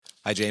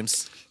Hi,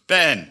 James.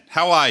 Ben,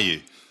 how are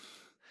you?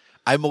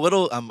 I'm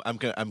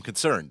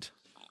concerned.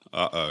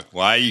 Uh-oh.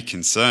 Why are you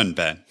concerned,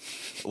 Ben?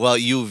 Well,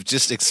 you've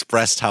just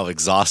expressed how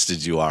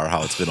exhausted you are,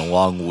 how it's been a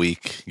long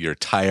week. You're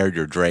tired,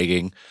 you're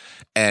dragging,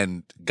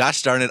 and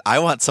gosh darn it, I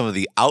want some of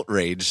the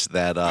outrage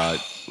that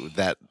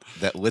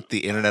lit the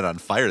internet on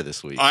fire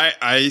this week.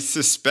 I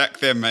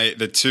suspect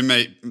the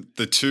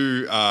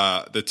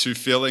two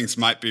feelings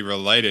might be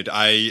related.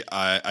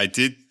 I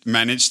did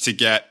manage to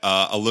get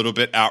a little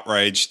bit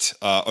outraged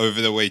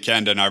over the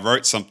weekend, and I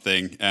wrote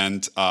something,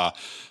 and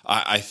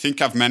I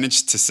think I've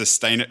managed to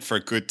sustain it for a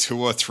good 2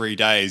 or 3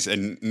 days,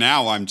 and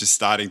now I'm just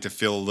starting to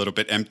feel a little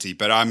bit empty.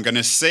 But I'm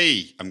gonna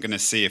see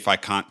if I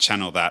can't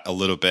channel that a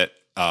little bit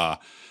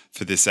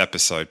for this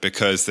episode,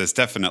 because there's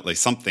definitely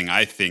something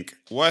I think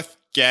worth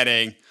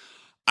getting,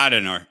 I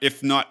don't know,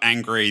 if not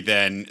angry,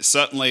 then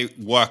certainly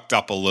worked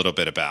up a little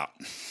bit about.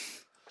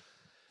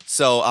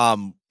 So,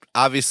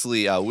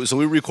 obviously,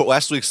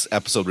 last week's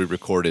episode we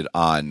recorded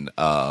on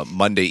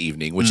Monday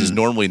evening, which is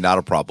normally not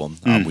a problem.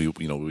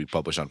 We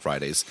publish on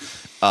Fridays,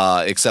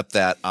 except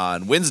that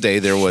on Wednesday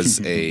there was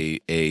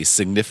a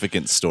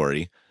significant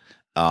story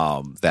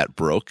that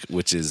broke,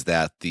 which is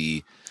that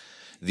the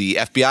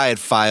FBI had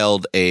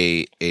filed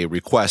a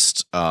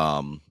request,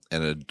 and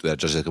a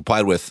judge had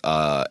complied with,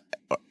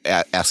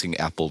 asking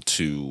Apple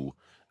to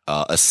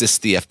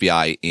assist the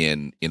FBI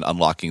in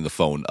unlocking the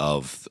phone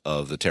of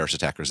the terrorist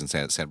attackers in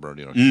San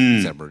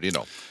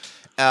Bernardino.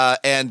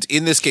 And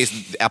in this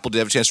case, Apple did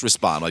have a chance to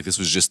respond. Like, this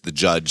was just the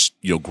judge,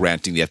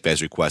 granting the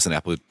FBI's request, and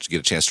Apple to get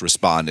a chance to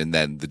respond, and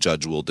then the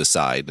judge will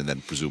decide, and then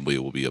presumably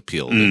it will be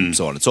appealed, and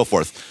so on and so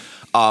forth.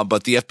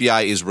 But the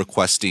FBI is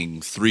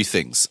requesting 3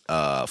 things.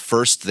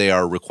 First, they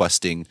are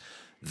requesting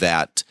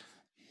that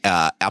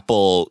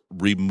Apple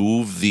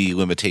remove the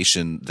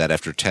limitation that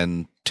after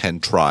 10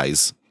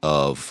 tries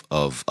of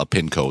a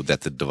PIN code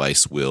that the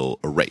device will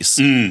erase.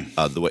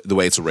 The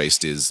way it's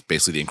erased is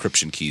basically the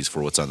encryption keys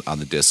for what's on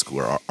the disk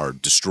are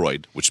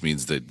destroyed, which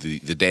means that the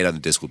data on the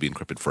disk will be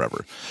encrypted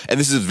forever. And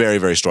this is very,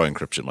 very strong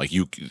encryption. Like,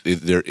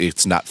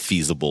 it's not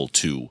feasible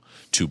to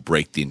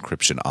break the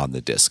encryption on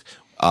the disk.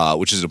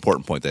 Which is an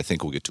important point that I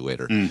think we'll get to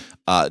later.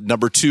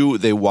 Number 2,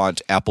 they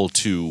want Apple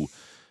to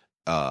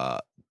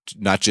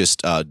not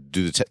just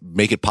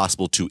make it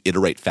possible to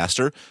iterate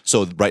faster.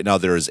 So right now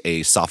there is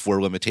a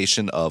software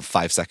limitation of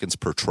 5 seconds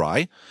per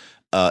try,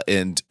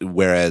 and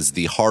whereas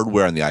the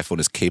hardware on the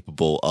iPhone is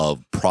capable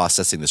of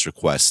processing this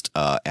request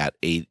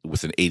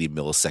with an 80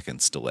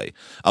 milliseconds delay,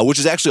 which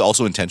is actually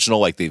also intentional.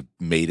 Like, they've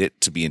made it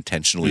to be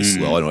intentionally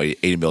slow. I know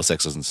 80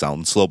 milliseconds doesn't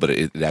sound slow, but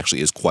it actually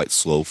is quite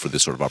slow for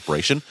this sort of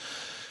operation.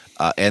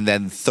 And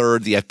then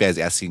third, the FBI is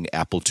asking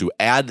Apple to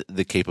add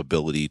the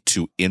capability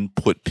to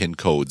input PIN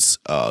codes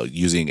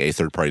using a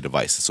third-party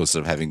device. So instead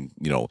of having,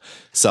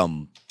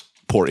 some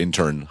poor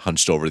intern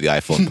hunched over the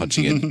iPhone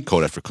punching in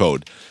code after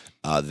code,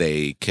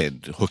 they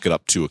can hook it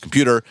up to a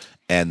computer,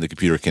 and the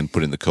computer can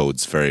put in the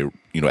codes very,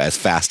 as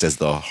fast as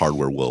the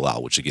hardware will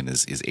allow, which again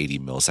is 80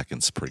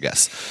 milliseconds per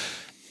guess.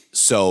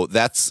 So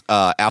that's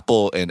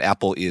Apple, and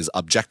Apple is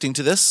objecting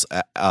to this.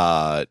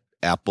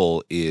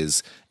 Apple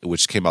is,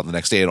 which came out the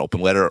next day, an open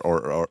letter,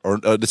 or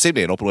the same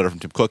day, an open letter from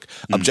Tim Cook,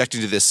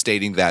 objecting to this,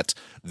 stating that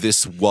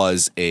this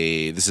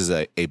is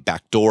a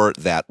backdoor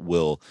that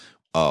will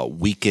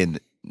weaken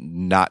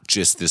not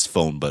just this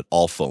phone but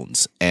all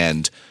phones,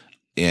 and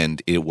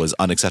it was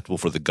unacceptable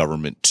for the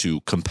government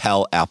to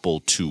compel Apple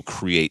to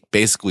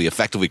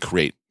effectively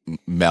create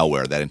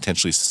malware that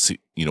intentionally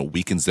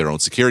weakens their own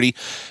security.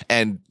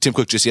 And Tim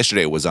Cook just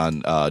yesterday was on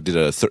did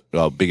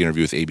a big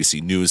interview with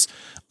ABC News,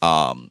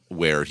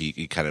 where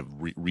he kind of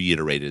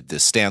reiterated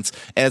this stance,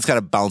 and it's kind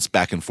of bounced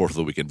back and forth for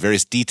the weekend.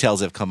 Various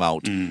details have come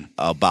out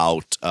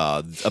about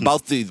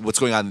what's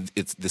going on.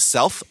 It's the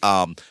self,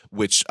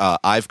 which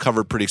I've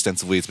covered pretty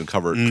extensively. It's been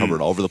covered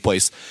all over the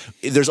place.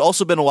 There's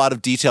also been a lot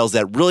of details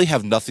that really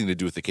have nothing to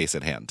do with the case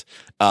at hand,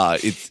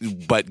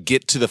 but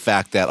get to the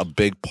fact that a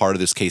big part of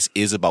this case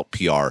is about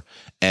PR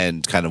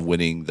and kind of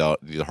winning the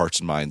hearts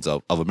and minds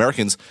of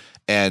Americans.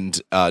 And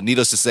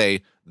needless to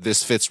say,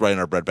 this fits right in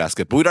our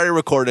breadbasket. But we'd already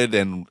recorded,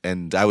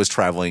 and I was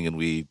traveling, and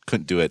we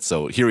couldn't do it.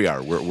 So here we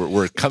are.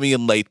 We're coming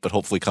in late, but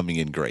hopefully coming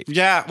in great.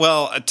 Yeah,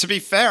 well, to be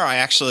fair, I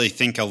actually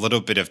think a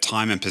little bit of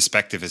time and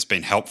perspective has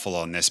been helpful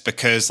on this,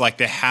 because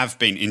there have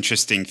been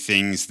interesting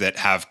things that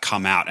have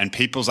come out, and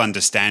people's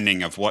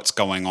understanding of what's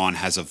going on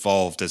has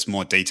evolved as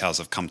more details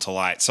have come to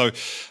light. So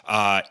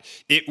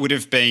it would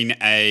have been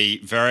a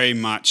very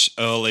much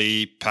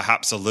early,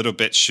 perhaps a little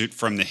bit shoot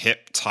from the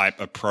hip type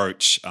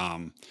approach,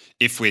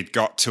 if we'd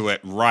got to it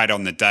right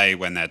on the day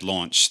when they'd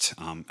launched,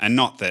 and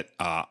not that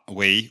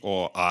we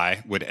or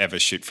I would ever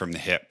shoot from the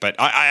hip, but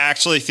I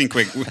actually think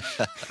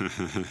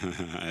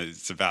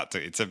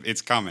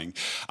it's coming.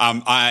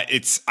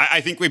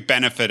 I think we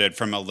benefited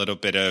from a little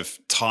bit of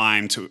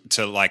time to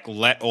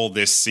let all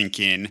this sink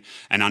in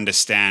and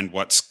understand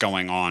what's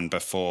going on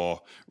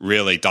before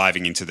really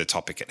diving into the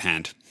topic at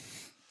hand.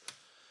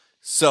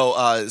 So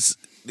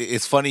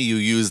it's funny you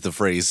use the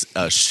phrase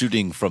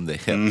 "shooting from the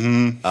hip"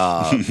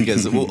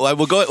 because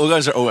we'll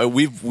go.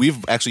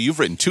 We've actually you've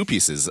written two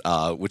pieces,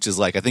 which is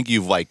like I think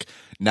you've like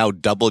now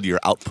doubled your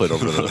output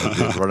over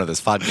the run of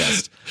this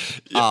podcast.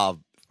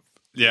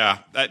 Yeah,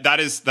 that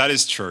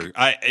is true.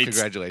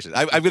 Congratulations!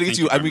 I'm going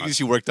to get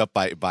you worked up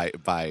by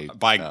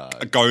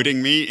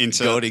goading me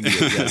into goading you.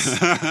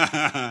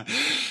 Yes.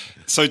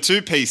 So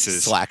two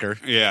pieces. Slacker.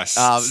 Yes,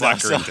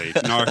 slacker indeed.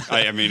 No,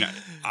 I mean,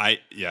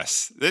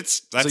 yes,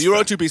 that's. So you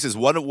wrote two pieces.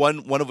 One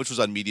of which was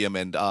on Medium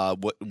and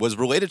was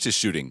related to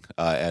shooting,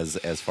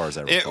 as far as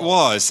I recall. It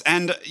was,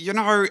 and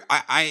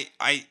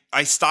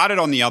I started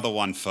on the other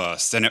one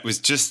first, and it was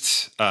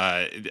just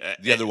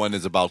the other one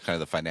is about kind of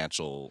the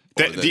financial,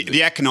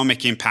 the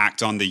economic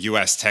impact on the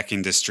U.S. tech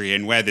industry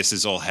and where this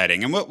is all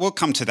heading, and we'll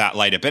come to that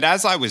later. But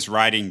as I was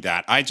writing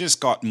that, I just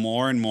got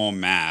more and more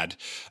mad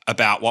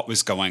about what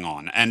was going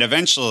on, and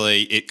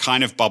eventually it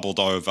kind of bubbled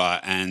over,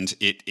 and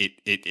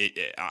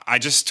I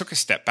just took a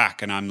step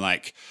back, and I'm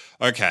like,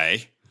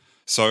 okay,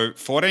 so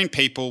 14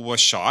 people were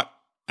shot.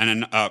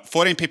 And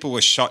 14 people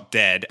were shot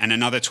dead, and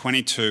another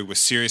 22 were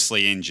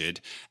seriously injured.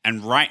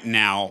 And right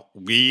now,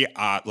 we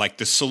are like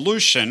the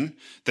solution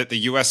that the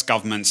US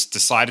government's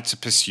decided to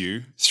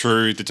pursue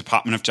through the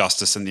Department of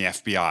Justice and the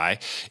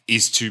FBI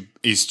is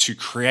to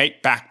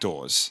create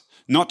backdoors,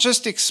 not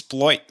just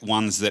exploit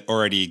ones that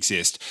already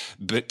exist,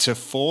 but to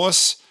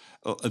force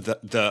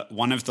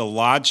the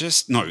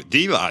largest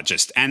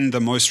and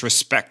the most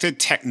respected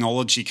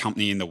technology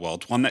company in the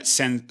world, one that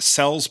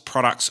sells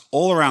products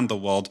all around the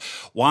world,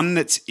 one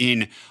that's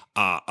in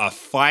a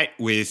fight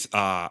with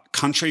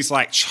countries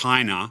like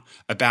China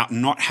about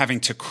not having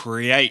to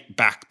create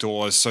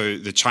backdoors so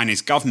the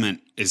Chinese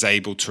government is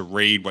able to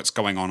read what's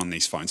going on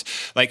these phones.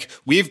 Like,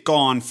 we've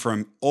gone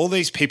from all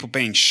these people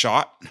being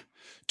shot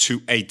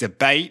to a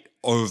debate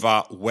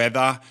over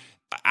whether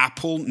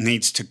Apple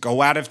needs to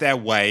go out of their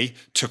way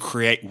to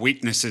create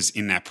weaknesses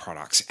in their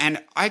products.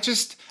 And I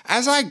just,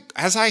 as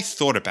I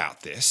thought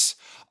about this,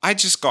 I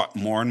just got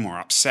more and more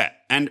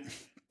upset. And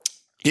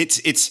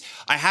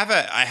I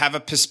have a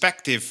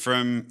perspective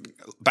from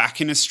back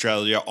in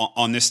Australia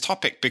on this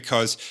topic,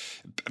 because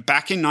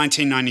back in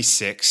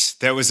 1996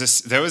 there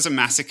was a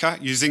massacre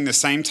using the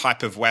same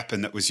type of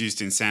weapon that was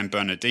used in San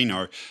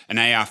Bernardino, an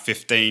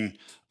AR-15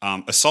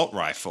 assault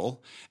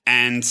rifle,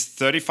 and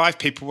 35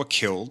 people were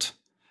killed.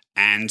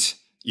 And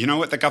you know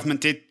what the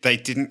government did? They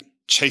didn't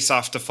chase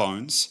after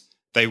phones.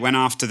 They went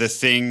after the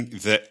thing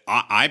that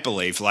I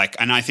believe,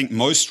 and I think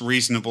most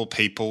reasonable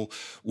people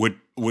would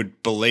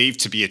believe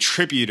to be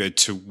attributed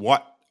to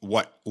what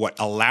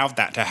allowed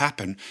that to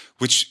happen,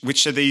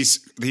 which are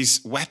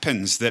these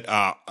weapons that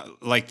are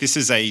like, this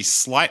is a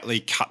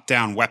slightly cut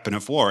down weapon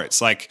of war.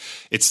 It's like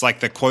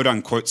the quote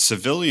unquote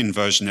civilian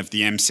version of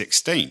the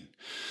M16.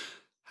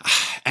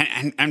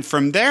 And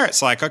from there,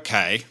 it's like,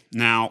 okay,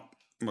 now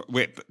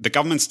the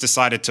government's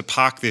decided to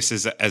park this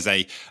as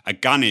a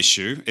gun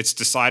issue. It's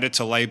decided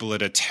to label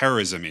it a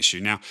terrorism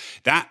issue. Now,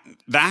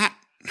 that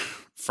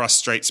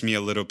frustrates me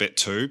a little bit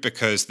too,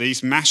 because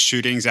these mass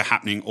shootings are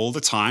happening all the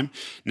time.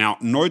 Now,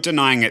 no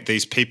denying it,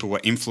 these people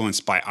were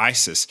influenced by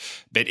ISIS,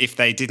 but if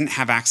they didn't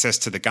have access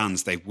to the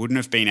guns, they wouldn't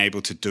have been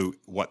able to do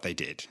what they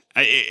did.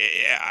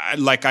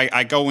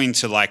 I go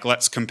into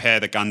let's compare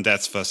the gun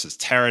deaths versus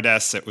terror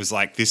deaths. It was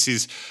like, this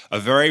is a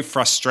very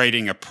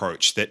frustrating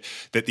approach that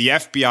the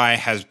FBI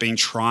has been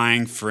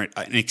trying for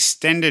an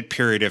extended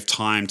period of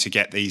time to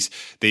get these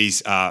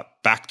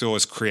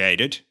backdoors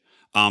created.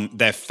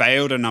 They've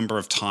failed a number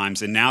of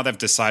times, and now they've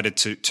decided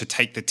to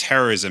take the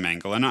terrorism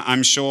angle. And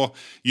I'm sure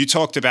you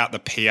talked about the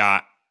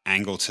PR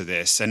angle to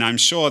this, and I'm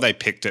sure they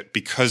picked it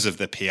because of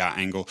the PR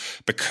angle.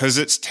 Because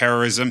it's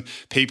terrorism,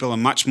 people are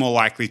much more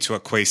likely to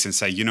acquiesce and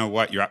say, you know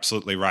what, you're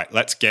absolutely right.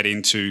 Let's get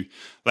into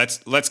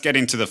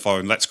the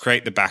phone. Let's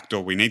create the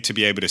backdoor. We need to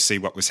be able to see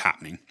what was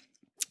happening.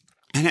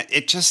 And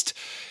it just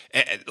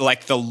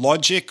like the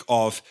logic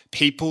of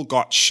people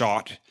got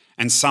shot,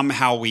 and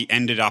somehow we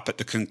ended up at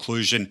the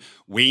conclusion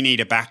we need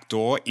a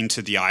backdoor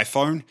into the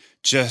iPhone.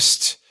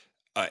 Just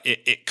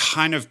it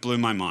kind of blew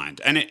my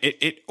mind. And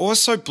it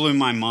also blew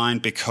my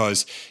mind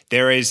because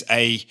there is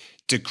a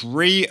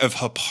degree of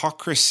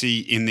hypocrisy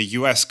in the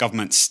US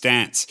government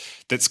stance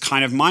that's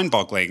kind of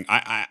mind-boggling.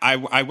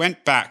 I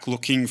went back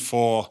looking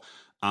for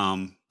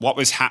what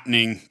was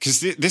happening, because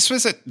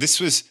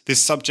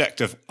this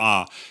subject of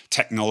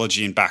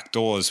technology and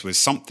backdoors was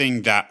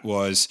something that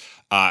was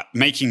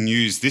making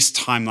news this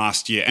time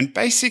last year. And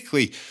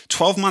basically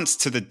 12 months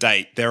to the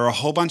date, there are a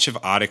whole bunch of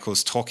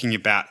articles talking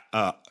about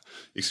how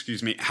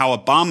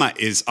Obama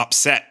is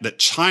upset that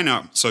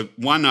China. So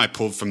one I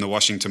pulled from the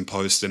Washington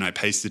Post and I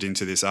pasted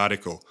into this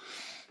article.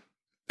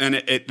 And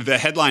the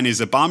headline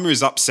is, Obama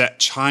is upset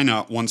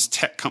China wants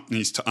tech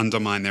companies to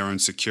undermine their own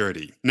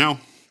security. Now,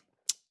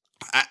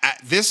 at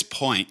this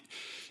point,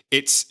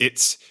 it's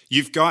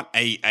you've got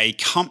a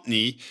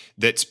company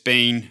that's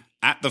been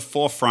at the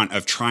forefront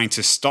of trying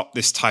to stop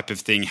this type of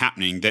thing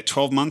happening, that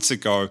 12 months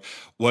ago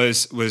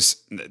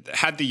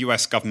had the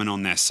US government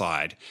on their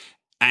side.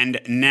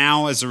 And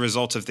now, as a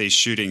result of these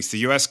shootings, the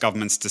US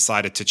government's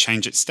decided to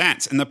change its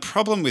stance. And the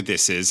problem with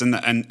this is, and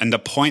the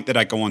point that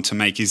I go on to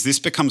make is this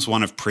becomes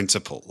one of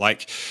principle.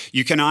 Like,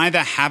 you can either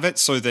have it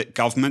so that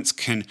governments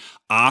can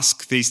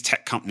ask these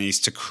tech companies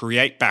to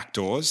create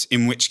backdoors,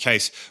 in which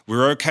case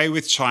we're okay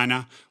with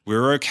China,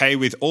 we're okay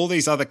with all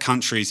these other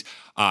countries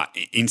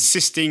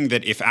insisting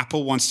that if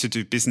Apple wants to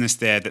do business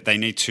there, that they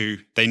need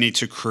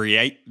to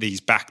create these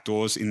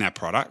backdoors in their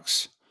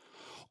products.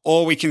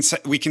 Or we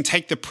can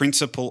take the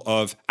principle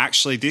of,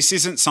 actually, this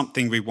isn't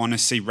something we want to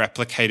see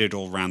replicated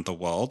all around the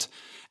world.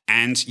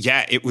 And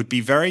yeah, it would be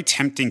very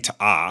tempting to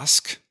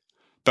ask,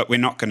 but we're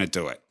not going to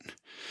do it.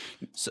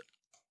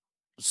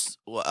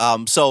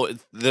 So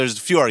there's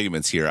a few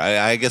arguments here.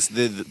 I guess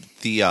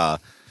the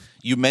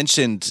you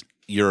mentioned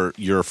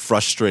you're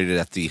frustrated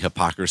at the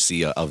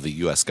hypocrisy of the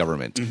U.S.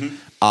 government.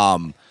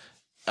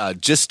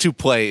 Just to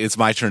play, it's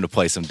my turn to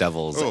play some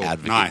devil's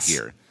advocate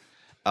here.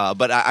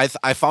 But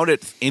I found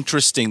it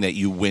interesting that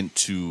you went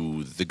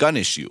to the gun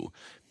issue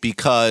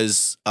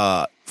because,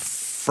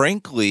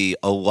 frankly,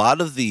 a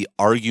lot of the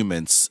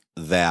arguments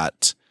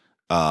that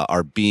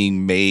are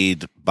being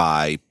made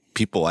by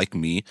people like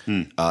me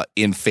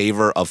in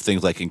favor of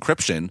things like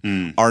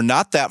encryption are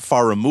not that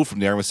far removed from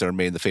the arguments that are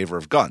made in the favor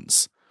of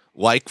guns.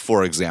 Like,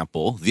 for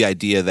example, the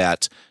idea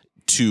that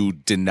to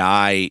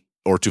deny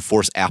or to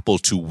force Apple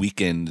to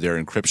weaken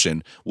their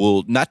encryption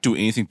will not do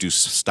anything to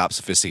stop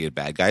sophisticated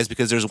bad guys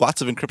because there's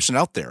lots of encryption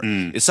out there.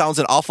 It sounds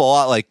an awful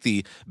lot like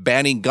the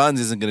banning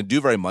guns isn't going to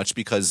do very much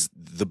because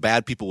the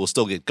bad people will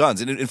still get guns.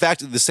 And in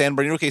fact, the San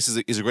Bernardino case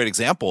is a great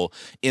example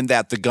in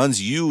that the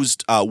guns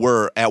used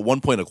were at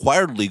one point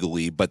acquired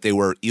legally, but they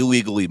were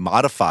illegally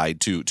modified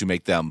to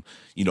make them,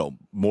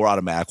 more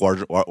automatic,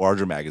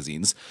 larger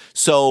magazines.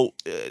 So,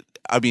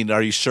 I mean,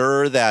 are you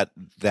sure that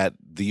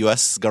the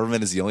U.S.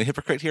 government is the only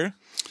hypocrite here?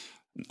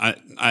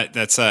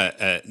 That's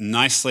a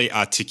nicely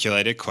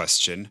articulated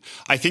question.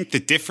 I think the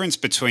difference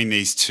between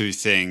these two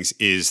things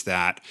is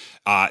that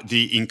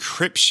the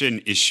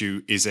encryption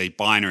issue is a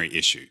binary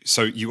issue.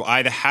 So you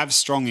either have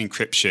strong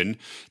encryption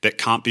that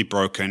can't be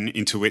broken,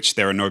 into which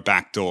there are no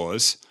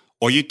backdoors,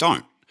 or you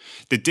don't.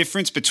 The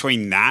difference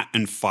between that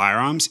and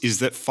firearms is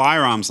that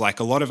firearms, like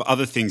a lot of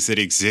other things that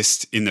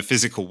exist in the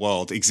physical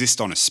world,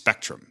 exist on a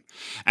spectrum.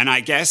 And I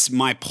guess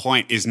my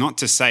point is not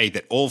to say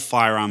that all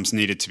firearms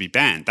needed to be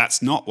banned.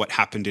 That's not what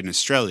happened in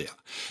Australia.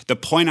 The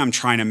point I'm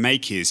trying to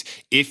make is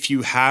if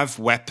you have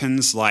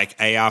weapons like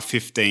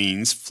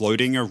AR-15s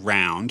floating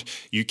around,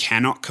 you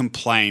cannot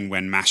complain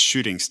when mass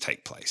shootings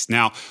take place.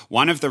 Now,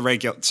 one of the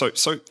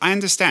so I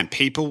understand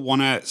people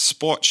want to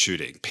sport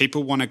shooting.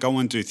 People want to go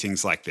and do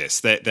things like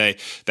this.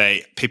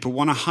 People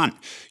want to hunt.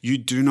 You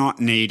do not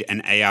need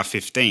an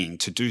AR-15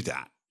 to do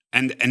that.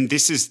 And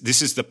this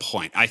is the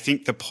point. I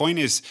think the point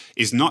is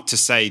not to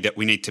say that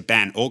we need to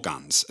ban all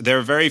guns. There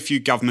are very few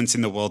governments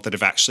in the world that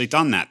have actually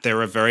done that.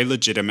 There are very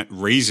legitimate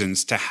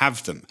reasons to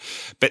have them.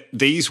 But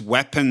these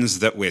weapons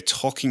that we're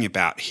talking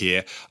about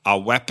here are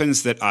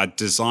weapons that are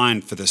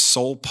designed for the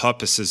sole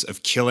purposes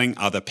of killing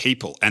other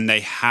people, and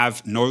they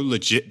have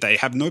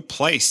no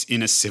place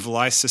in a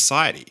civilized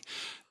society.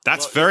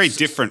 That's very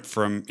different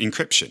from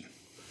encryption.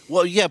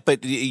 Well, yeah,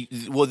 but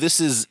this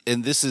is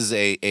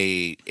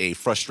a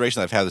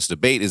frustration I've had this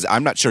debate is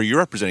I'm not sure you're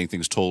representing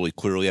things totally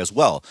clearly as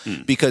well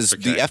because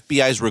the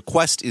FBI's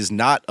request is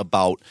not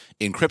about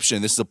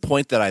encryption. This is a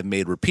point that I've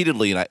made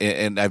repeatedly,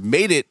 and I've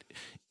made it.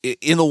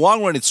 In the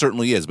long run, it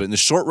certainly is, but in the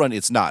short run,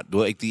 it's not.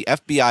 Like the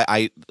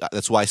FBI,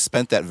 that's why I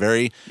spent that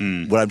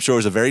what I'm sure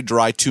was a very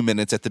dry 2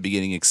 minutes at the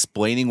beginning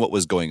explaining what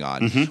was going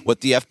on. What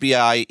the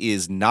FBI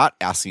is not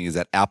asking is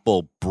that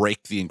Apple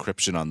break the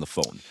encryption on the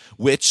phone,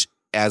 which,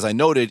 as I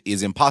noted,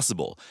 is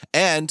impossible,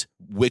 and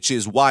which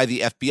is why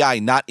the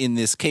FBI, not in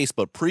this case,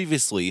 but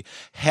previously,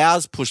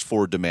 has pushed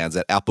forward demands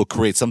that Apple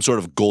create some sort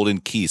of golden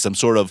key, some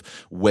sort of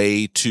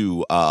way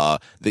to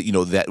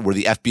that where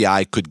the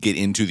FBI could get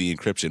into the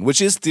encryption,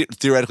 which is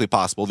theoretically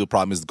possible. The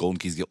problem is the golden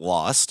keys get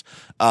lost,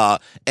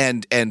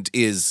 and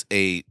is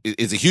a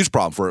huge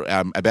problem for.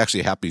 I'm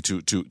actually happy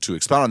to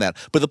expound on that.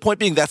 But the point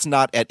being, that's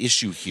not at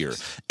issue here,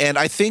 and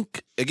I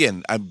think.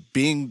 Again, I'm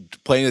playing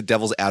the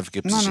devil's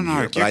advocate position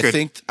here, but I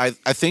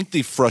think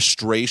the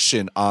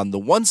frustration on the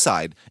one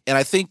side, and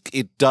I think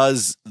it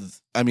does.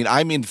 I mean,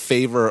 I'm in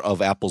favor of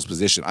Apple's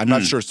position. I'm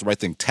not sure it's the right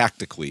thing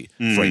tactically,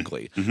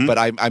 frankly, but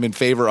I'm in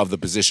favor of the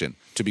position.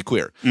 To be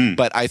clear,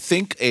 but I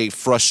think a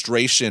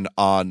frustration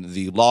on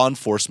the law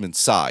enforcement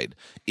side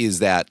is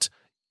that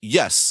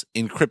yes,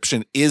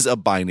 encryption is a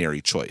binary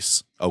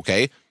choice.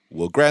 Okay,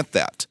 we'll grant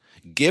that.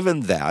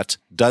 Given that,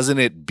 doesn't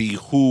it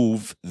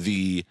behoove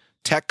the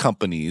tech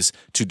companies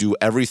to do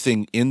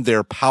everything in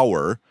their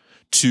power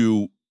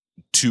to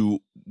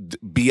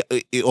be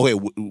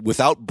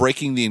without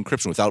breaking the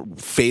encryption, without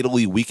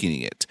fatally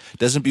weakening it?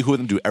 Doesn't behoove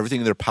them to do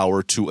everything in their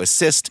power to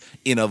assist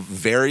in a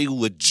very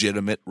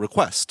legitimate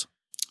request?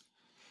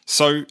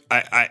 So,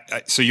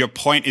 so your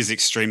point is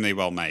extremely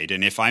well made.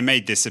 And if I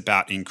made this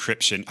about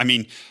encryption, I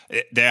mean,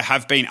 there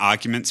have been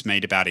arguments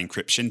made about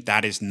encryption.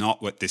 That is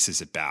not what this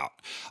is about.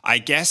 I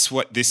guess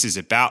what this is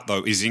about,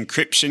 though, is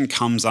encryption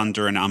comes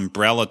under an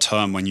umbrella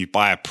term when you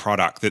buy a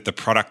product, that the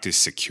product is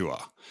secure.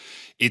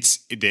 It's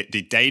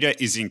the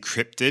data is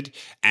encrypted,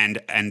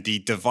 and the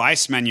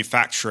device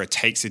manufacturer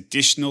takes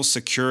additional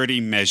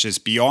security measures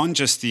beyond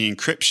just the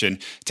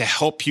encryption to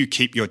help you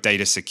keep your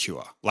data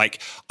secure.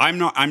 Like I'm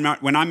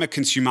not when I'm a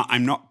consumer,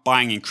 I'm not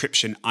buying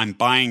encryption, I'm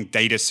buying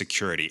data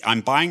security.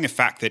 I'm buying the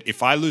fact that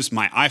if I lose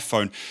my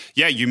iPhone,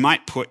 yeah, you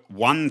might put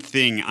one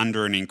thing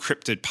under an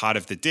encrypted part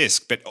of the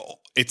disk, but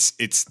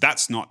it's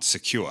that's not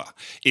secure.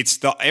 It's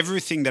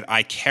everything that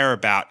I care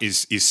about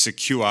is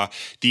secure.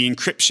 The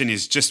encryption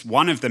is just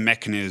one of the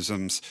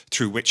mechanisms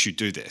through which you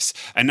do this.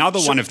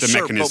 Another one of the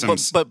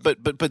mechanisms. But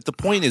the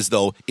point is,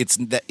 though,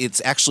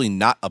 it's actually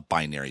not a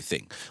binary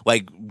thing.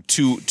 Like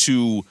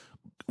to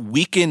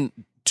weaken.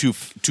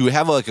 To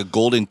have like a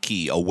golden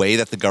key, a way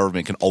that the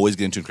government can always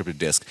get into an encrypted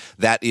disk,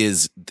 it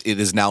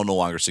is now no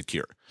longer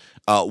secure.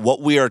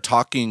 What we are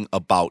talking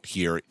about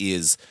here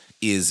is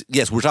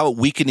yes, we're talking about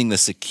weakening the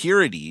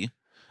security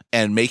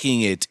and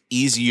making it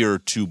easier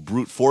to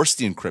brute force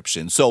the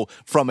encryption. So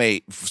from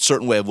a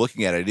certain way of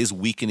looking at it, it is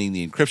weakening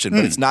the encryption,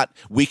 but it's not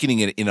weakening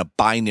it in a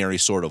binary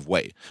sort of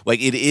way.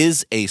 Like it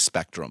is a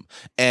spectrum,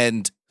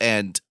 and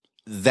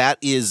that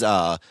is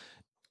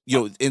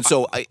and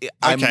so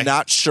I'm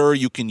not sure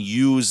you can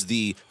use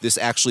this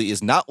actually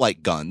is not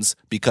like guns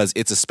because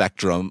it's a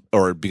spectrum,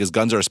 or because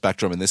guns are a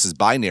spectrum and this is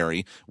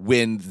binary,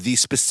 when the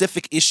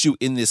specific issue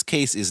in this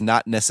case is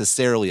not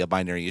necessarily a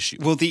binary issue.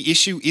 Well, the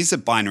issue is a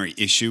binary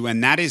issue,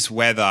 and that is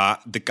whether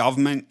the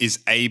government is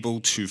able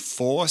to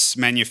force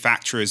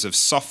manufacturers of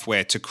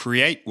software to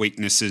create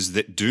weaknesses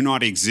that do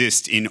not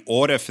exist in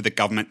order for the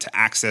government to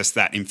access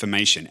that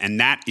information, and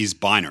that is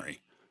binary.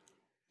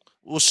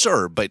 Well,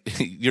 sure, but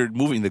you're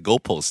moving the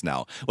goalposts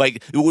now.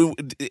 Like,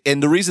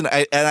 and the reason,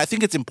 I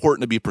think it's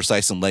important to be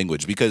precise in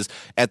language, because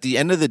at the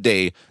end of the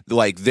day,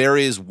 like there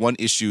is one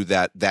issue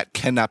that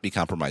cannot be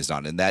compromised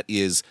on, and that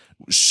is,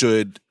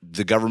 should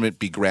the government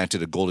be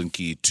granted a golden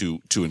key to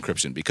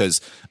encryption? Because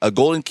a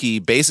golden key,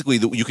 basically,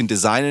 you can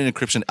design an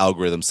encryption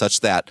algorithm such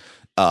that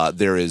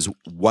there is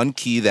one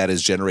key that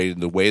is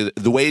generated. The way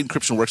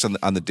encryption works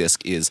on the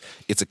disk is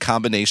it's a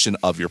combination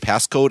of your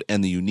passcode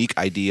and the unique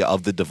ID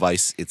of the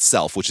device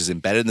itself, which is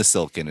embedded in the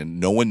silicon, and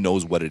no one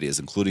knows what it is,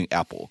 including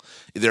Apple.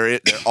 There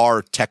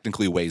are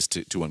technically ways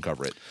to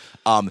uncover it.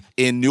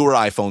 In newer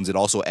iPhones, it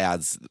also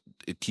adds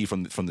a key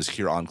from the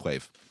secure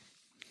enclave.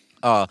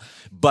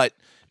 But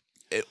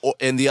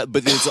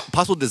it's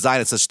possible to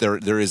design it such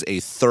there is a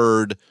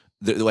third.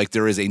 Like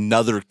there is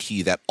another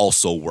key that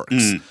also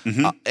works,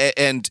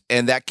 and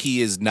that key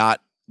is not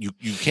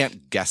you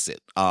can't guess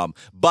it.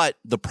 But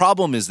the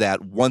problem is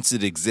that once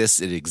it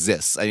exists, it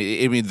exists.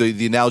 I mean,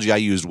 the analogy I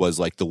used was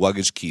like the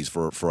luggage keys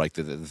for like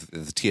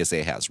the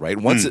TSA has, right?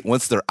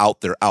 Once they're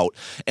out, they're out.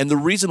 And the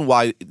reason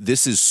why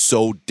this is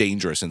so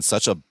dangerous and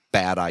such a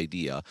bad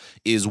idea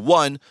is,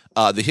 one,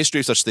 the history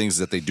of such things is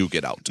that they do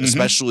get out,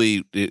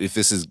 especially if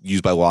this is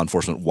used by law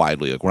enforcement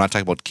widely. Like we're not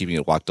talking about keeping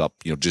it locked up,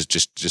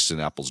 just in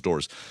Apple's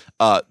doors.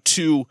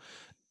 Two,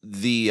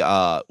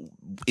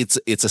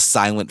 it's a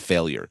silent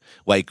failure.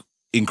 Like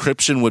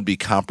encryption would be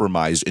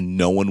compromised and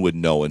no one would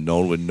know,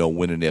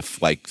 when and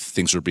if like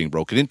things were being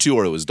broken into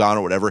or it was done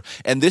or whatever.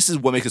 And this is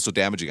what makes it so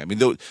damaging. I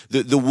mean,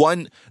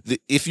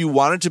 if you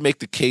wanted to make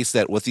the case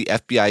that what the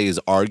FBI is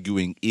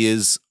arguing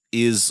is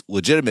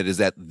legitimate, is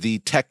that the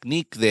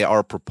technique they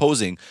are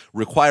proposing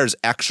requires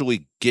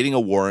actually getting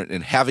a warrant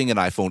and having an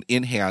iPhone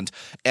in hand,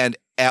 and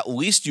at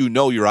least your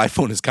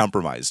iPhone is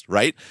compromised,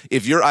 right?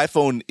 If your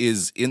iPhone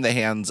is in the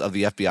hands of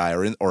the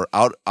FBI or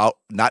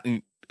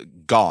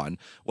gone,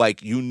 like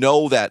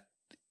that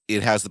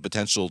it has the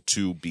potential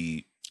to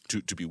be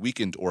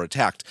weakened or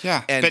attacked.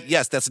 Yeah, and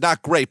yes, that's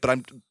not great, but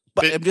I'm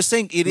just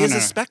saying it is a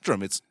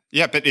spectrum.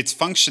 Yeah, but it's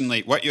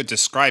functionally, what you're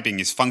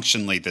describing is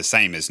functionally the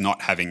same as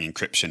not having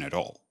encryption at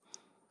all.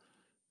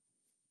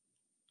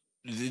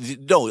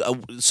 No,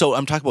 so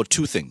I'm talking about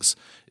two things.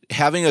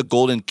 Having a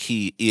golden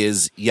key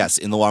is, yes,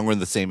 in the long run,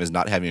 the same as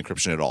not having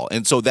encryption at all.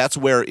 And so that's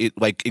where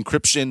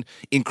encryption,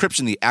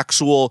 the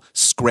actual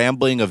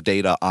scrambling of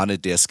data on a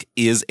disk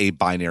is a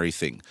binary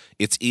thing.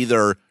 It's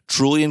either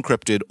truly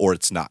encrypted or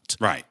it's not.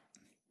 Right.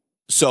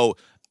 So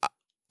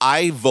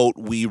I vote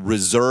we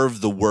reserve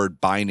the word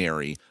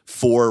binary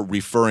for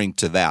referring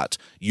to that.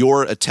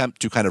 Your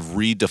attempt to kind of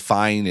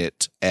redefine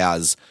it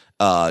as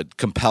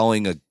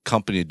compelling a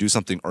company to do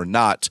something or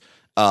not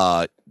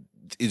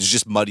is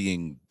just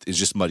muddying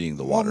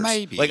the waters. Well,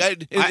 maybe.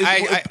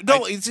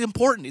 It's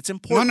important. It's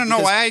important. No.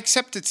 I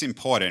accept it's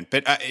important,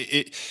 but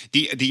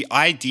the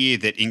idea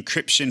that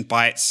encryption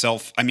by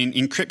itself, I mean,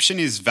 encryption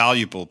is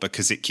valuable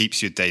because it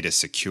keeps your data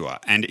secure,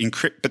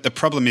 but the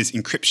problem is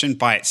encryption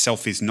by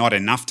itself is not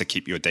enough to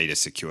keep your data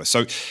secure.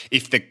 So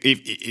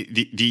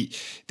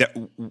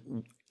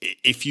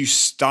if you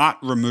start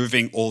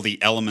removing all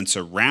the elements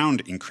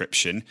around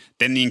encryption,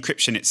 then the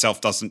encryption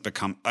itself doesn't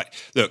become.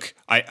 Look,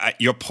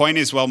 your point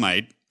is well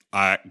made.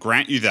 I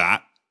grant you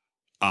that.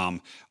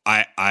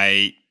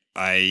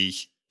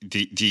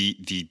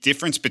 The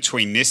difference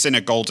between this and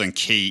a golden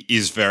key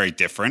is very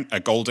different. A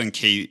golden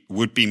key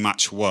would be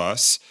much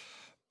worse,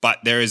 but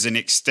there is an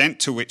extent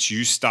to which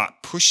you start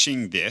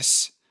pushing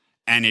this,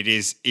 and it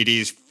is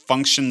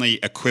functionally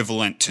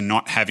equivalent to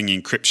not having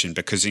encryption,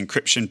 because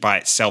encryption by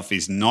itself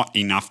is not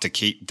enough to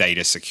keep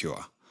data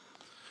secure.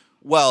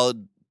 Well,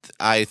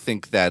 I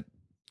think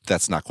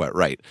that's not quite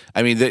right.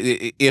 I mean,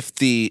 if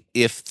the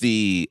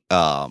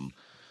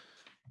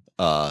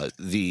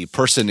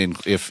person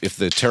if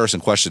the terrorist in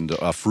question,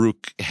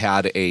 Farouk,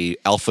 had a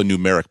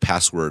alphanumeric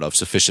password of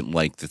sufficient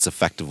length, it's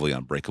effectively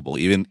unbreakable,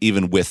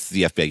 even with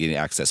the FBI getting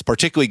access,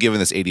 particularly given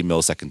this 80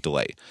 millisecond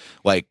delay.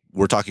 Like,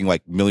 we're talking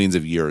like millions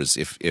of years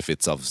if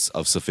it's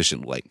of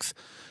sufficient length.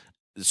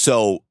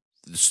 So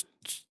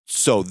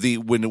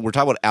when we're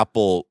talking about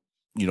Apple,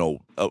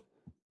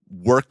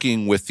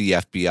 working with the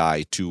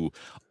FBI to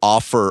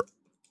offer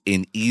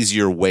an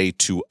easier way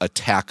to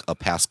attack a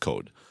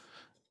passcode,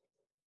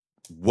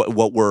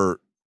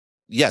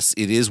 yes,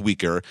 it is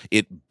weaker.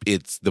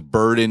 It's the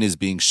burden is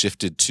being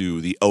shifted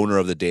to the owner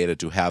of the data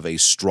to have a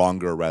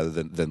stronger rather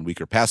than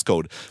weaker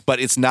passcode, but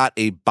it's not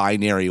a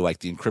binary, like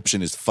the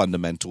encryption is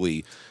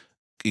fundamentally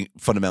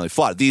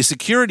flawed. The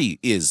security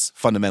is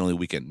fundamentally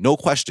weakened, no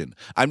question.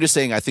 I'm just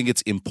saying I think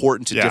it's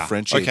important to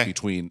differentiate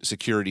between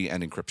security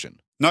and encryption.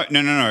 No.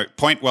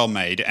 Point well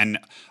made. And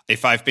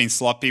if I've been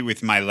sloppy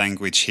with my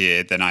language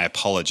here, then I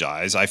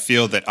apologize. I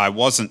feel that I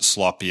wasn't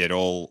sloppy at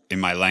all in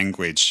my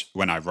language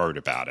when I wrote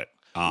about it.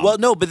 Well,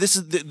 no, but this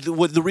is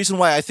the reason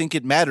why I think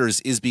it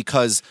matters is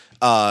because,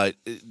 I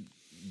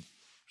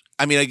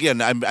mean,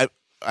 again,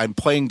 I'm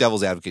playing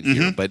devil's advocate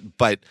here,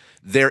 but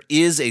there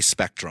is a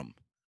spectrum.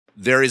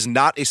 There is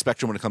not a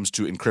spectrum when it comes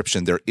to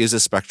encryption. There is a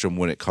spectrum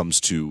when it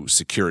comes to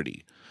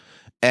security,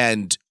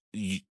 and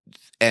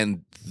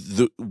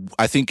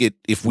I think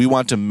if we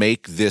want to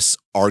make this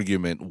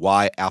argument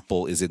why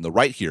Apple is in the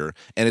right here,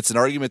 and it's an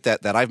argument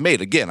that I've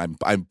made. Again,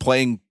 I'm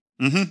playing.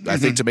 I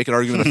think to make an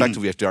argument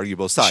effectively, you have to argue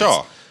both sides.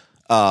 Sure.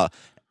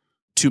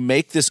 To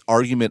make this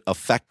argument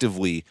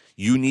effectively,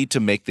 you need to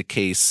make the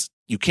case.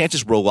 You can't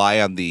just rely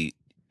on the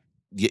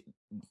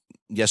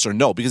yes or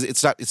no, because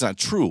it's not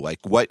true. Like,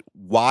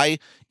 why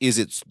is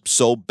it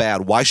so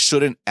bad? Why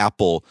shouldn't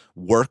Apple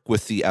work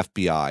with the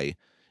FBI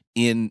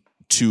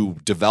to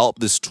develop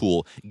this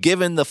tool,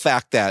 given the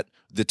fact that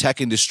the tech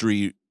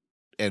industry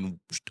and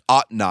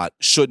ought not,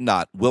 should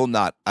not, will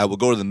not, I will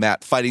go to the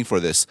mat fighting for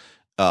this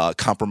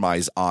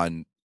compromise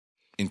on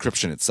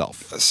encryption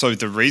itself? So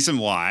the reason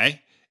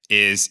why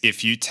is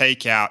if you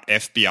take out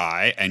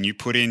FBI and you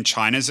put in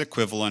China's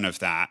equivalent of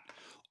that,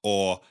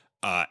 or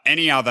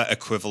any other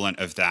equivalent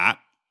of that,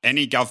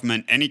 any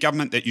government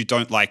that you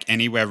don't like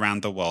anywhere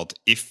around the world,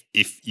 if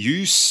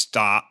you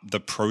start the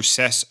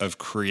process of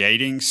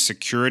creating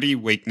security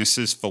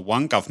weaknesses for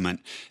one government,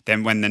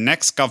 then when the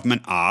next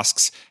government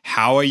asks,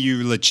 how are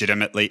you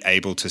legitimately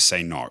able to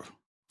say no?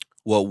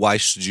 Well, why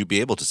should you be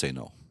able to say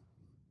no?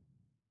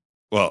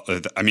 Well,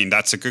 I mean,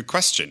 that's a good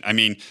question. I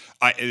mean,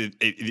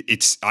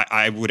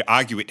 I would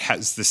argue it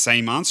has the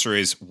same answer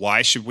as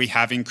why should we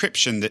have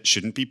encryption that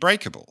shouldn't be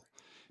breakable?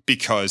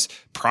 Because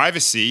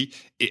privacy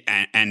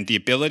and the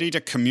ability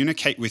to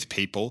communicate with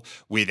people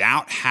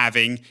without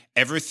having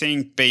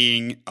everything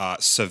being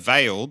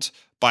surveilled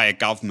by a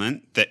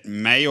government that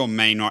may or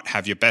may not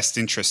have your best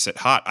interests at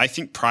heart. I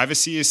think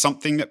privacy is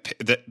something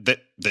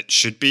that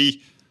should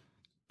be.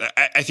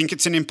 I think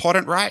it's an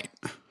important right.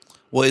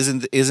 Well,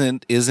 isn't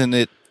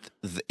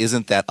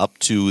that up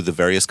to the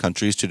various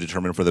countries to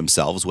determine for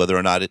themselves whether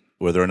or not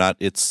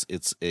it's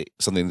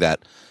something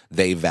that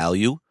they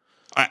value?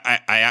 I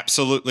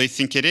absolutely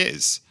think it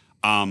is.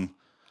 So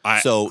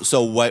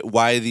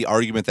why the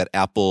argument that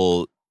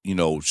Apple,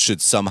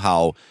 should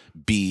somehow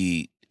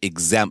be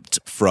exempt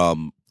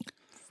from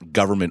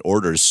government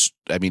orders?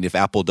 I mean, if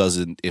Apple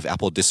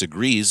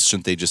disagrees,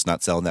 shouldn't they just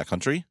not sell in that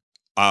country?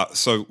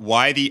 So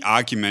why the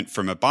argument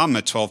from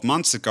Obama 12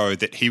 months ago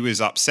that he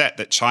was upset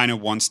that China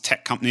wants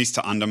tech companies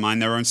to undermine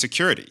their own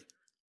security?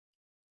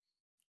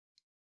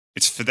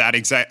 It's for that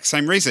exact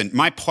same reason.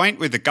 My point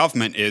with the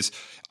government is,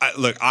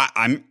 look,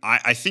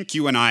 I think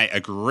you and I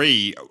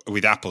agree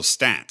with Apple's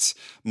stance.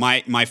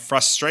 My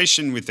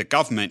frustration with the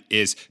government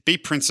is be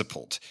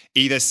principled.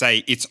 Either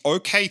say it's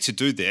okay to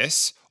do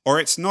this or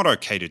it's not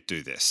okay to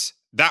do this.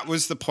 That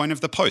was the point of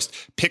the post.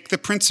 Pick the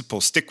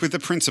principle. Stick with the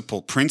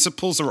principle.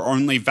 Principles are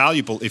only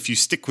valuable if you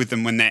stick with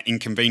them when they're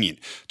inconvenient.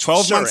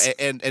 12 months,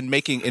 and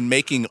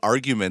making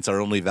arguments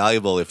are only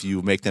valuable if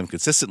you make them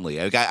consistently.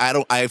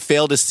 I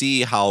fail to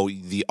see how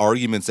the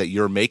arguments that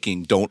you're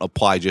making don't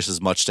apply just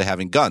as much to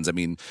having guns. I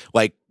mean,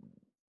 like,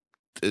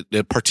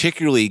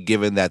 particularly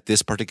given that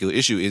this particular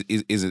issue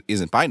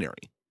isn't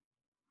binary.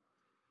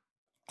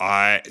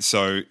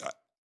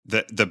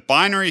 The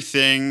binary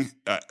thing.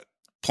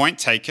 Point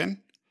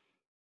taken.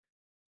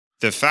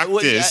 The fact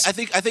is, I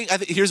think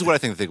here's what I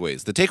think the takeaway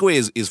is. The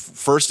takeaway is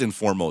first and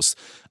foremost,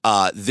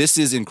 this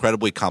is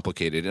incredibly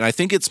complicated, and I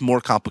think it's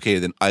more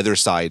complicated than either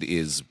side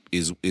is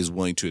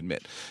willing to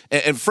admit.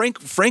 And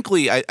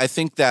frankly, I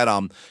think that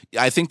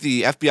I think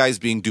the FBI is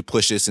being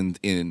duplicitous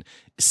in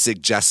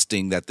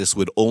suggesting that this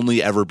would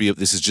only ever be,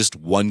 this is just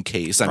one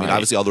case. I mean,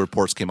 obviously all the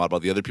reports came out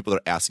about the other people that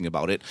are asking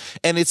about it.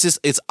 And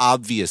it's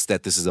obvious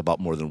that this is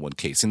about more than one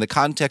case. In the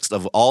context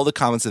of all the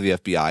comments of the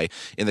FBI,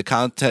 in the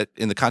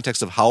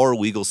context of how our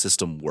legal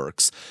system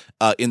works,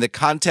 in the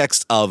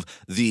context of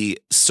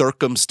the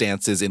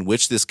circumstances in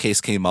which this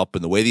case came up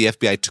and the way the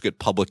FBI took it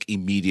public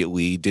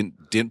immediately,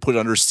 didn't put it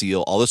under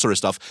seal, all this sort of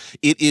stuff,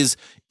 it is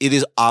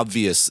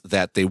obvious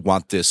that they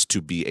want this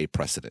to be a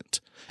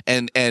precedent.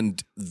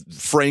 And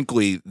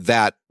frankly,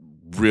 that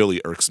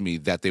really irks me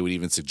that they would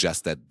even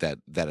suggest that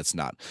it's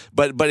not.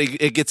 But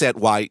it gets at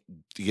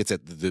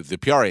the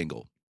PR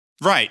angle.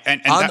 Right.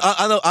 And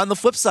on the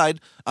flip side,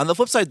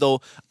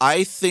 though,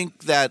 I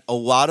think that a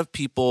lot of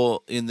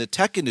people in the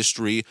tech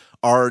industry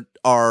are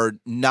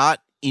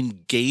not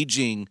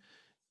engaging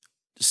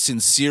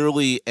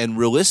sincerely and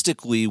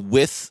realistically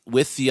with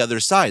the other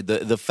side.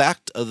 The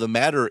fact of the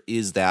matter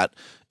is that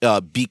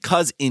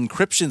because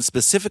encryption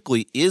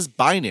specifically is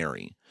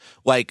binary,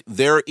 like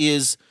there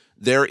is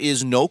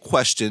no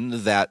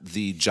question that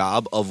the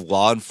job of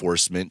law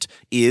enforcement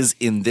is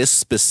in this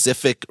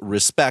specific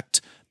respect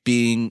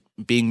being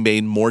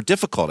made more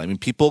difficult. I mean,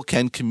 people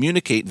can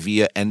communicate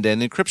via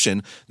end-to-end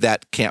encryption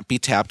that can't be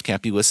tapped,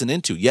 can't be listened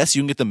into. Yes,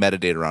 you can get the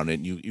metadata around it,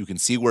 and you can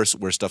see where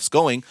stuff's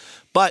going,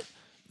 but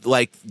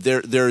like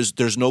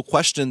there's no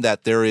question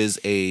that there is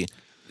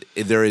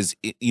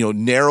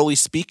narrowly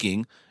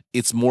speaking,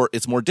 it's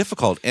more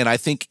difficult, and I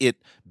think it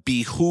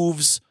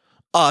behooves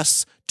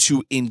us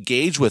to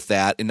engage with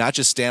that and not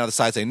just stand on the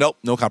side saying nope,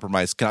 no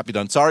compromise, cannot be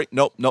done. Sorry,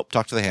 nope,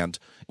 talk to the hand,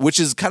 which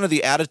is kind of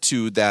the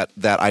attitude that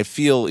I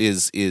feel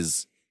is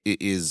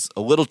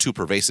a little too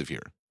pervasive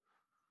here.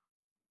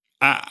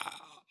 I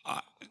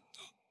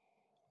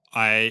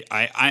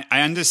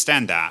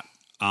understand that.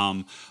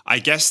 I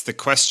guess the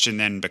question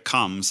then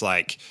becomes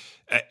like,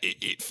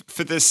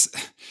 for this,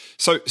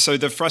 so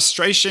the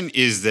frustration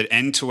is that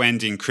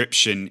end-to-end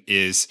encryption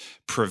is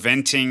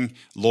preventing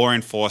law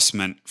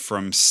enforcement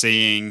from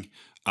seeing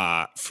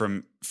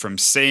from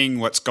seeing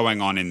what's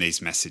going on in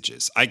these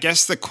messages. I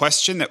guess the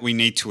question that we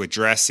need to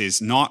address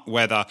is not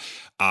whether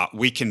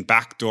we can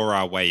backdoor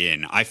our way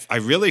in. I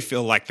really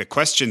feel like the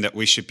question that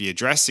we should be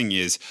addressing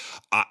is,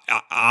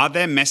 are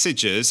there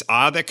messages,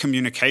 are there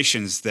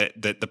communications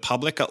that the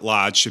public at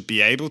large should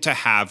be able to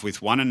have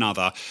with one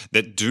another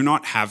that do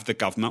not have the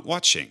government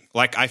watching?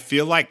 Like, I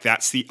feel like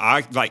that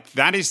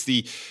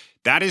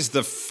is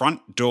the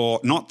front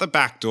door, not the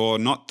back door,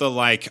 not the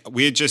like,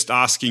 we're just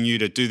asking you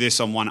to do this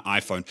on one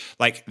iPhone.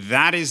 Like,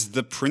 that is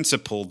the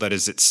principle that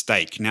is at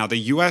stake. Now, the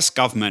US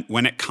government,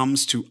 when it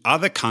comes to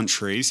other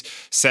countries,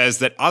 says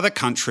that other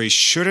countries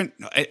shouldn't.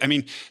 I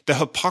mean, the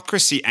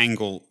hypocrisy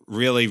angle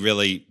really,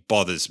 really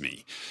bothers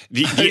me.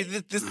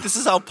 This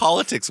is how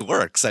politics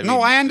works.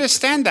 No, I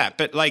understand that.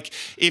 But like,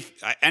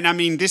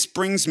 this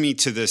brings me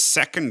to the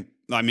second,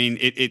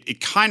 it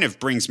kind of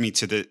brings me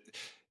to the,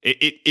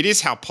 It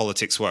is how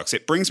politics works.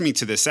 It brings me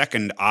to the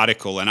second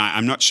article, and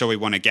I'm not sure we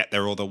want to get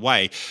there all the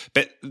way,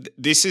 but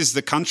this is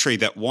the country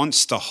that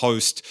wants to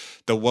host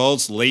the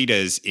world's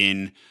leaders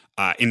in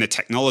the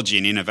technology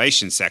and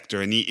innovation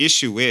sector. And the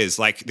issue is,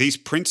 like, these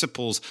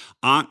principles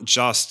aren't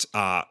just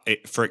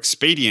for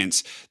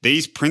expedience.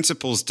 These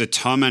principles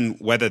determine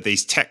whether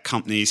these tech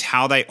companies,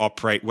 how they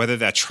operate, whether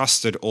they're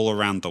trusted all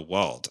around the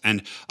world.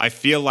 And I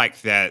feel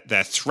like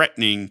they're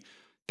threatening.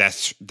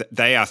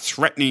 They are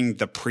threatening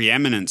the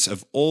preeminence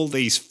of all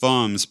these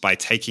firms by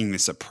taking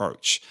this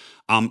approach.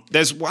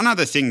 There's one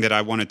other thing that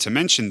I wanted to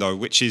mention, though,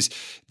 which is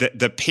that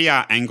the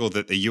PR angle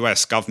that the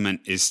US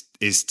government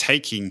is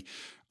taking.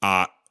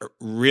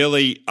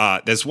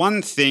 There's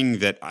one thing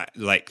that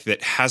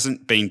that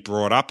hasn't been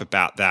brought up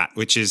about that,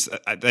 which is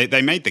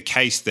they made the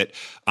case that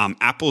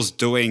Apple's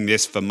doing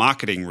this for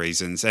marketing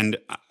reasons, and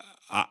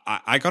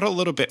I got a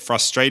little bit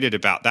frustrated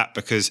about that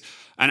because,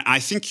 and I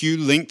think you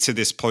linked to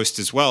this post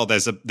as well.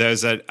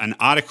 There's an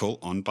article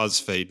on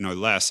BuzzFeed, no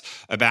less,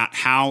 about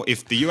how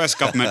if the US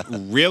government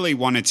really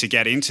wanted to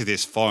get into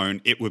this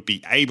phone, it would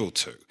be able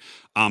to.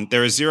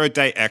 There are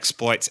zero-day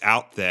exploits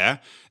out there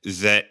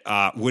that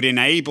would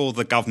enable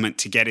the government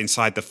to get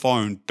inside the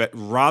phone, but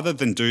rather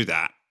than do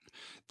that,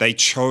 they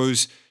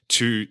chose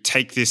to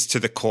take this to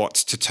the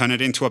courts, to turn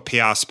it into a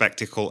PR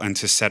spectacle, and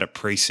to set a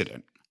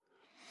precedent.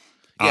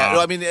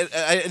 Yeah,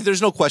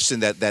 there's no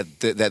question that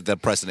the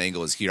precedent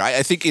angle is here.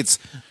 I think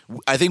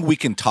we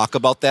can talk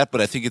about that,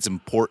 but I think it's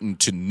important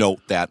to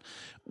note that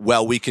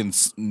while we can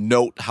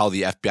note how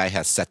the FBI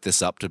has set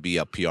this up to be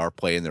a PR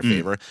play in their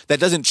favor, that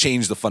doesn't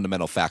change the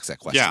fundamental facts of that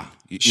question. Yeah,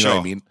 you know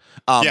what I mean?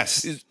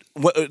 Yes.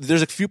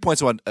 There's a few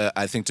points I want,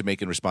 I think, to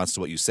make in response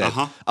to what you said.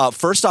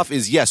 First off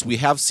is, yes, we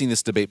have seen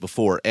this debate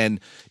before, and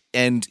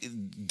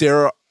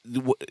there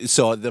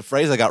So the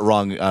phrase I got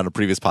wrong on a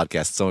previous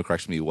podcast, someone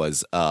corrected me,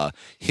 was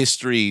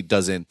history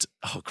doesn't.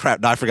 Oh crap!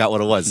 Now I forgot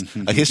what it was.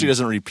 History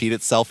doesn't repeat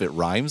itself; it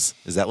rhymes.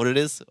 Is that what it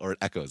is, or it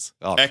echoes?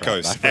 Oh,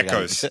 echoes.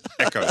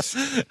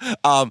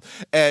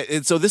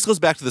 And so this goes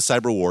back to the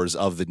cyber wars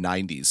of the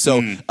 '90s.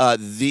 So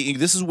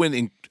this is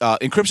when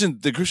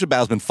encryption. The encryption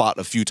battle has been fought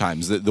a few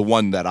times. The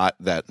one that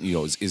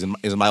is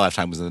in my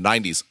lifetime was in the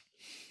 '90s,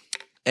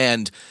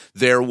 and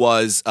there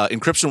was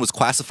encryption was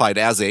classified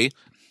as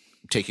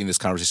taking this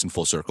conversation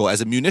full circle,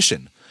 as a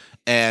munition.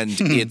 And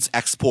its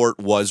export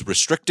was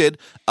restricted.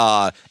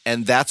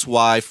 And that's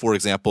why, for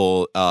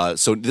example,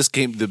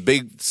 the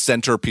big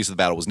centerpiece of the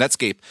battle was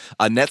Netscape.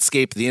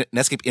 Netscape, the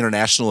Netscape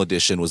International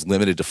Edition was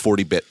limited to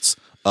 40 bits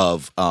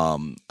of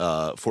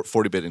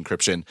 40-bit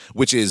encryption,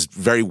 which is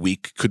very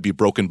weak, could be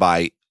broken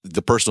by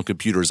the personal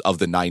computers of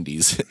the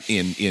 90s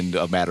in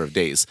a matter of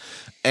days.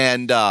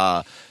 And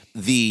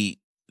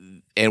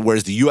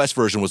whereas the U.S.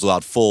 version was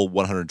allowed full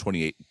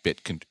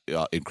 128-bit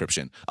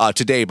encryption.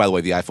 Today, by the way,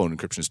 the iPhone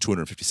encryption is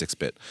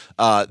 256-bit,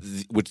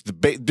 which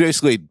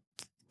basically,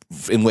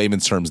 in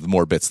layman's terms, the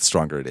more bits, the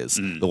stronger it is.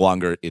 The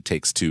longer it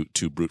takes to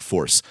brute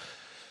force.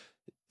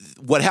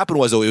 What happened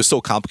was, though, it was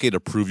so complicated to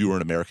prove you were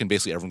an American.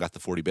 Basically, everyone got the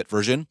 40-bit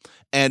version,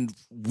 and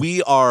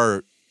we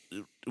are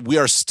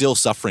still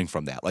suffering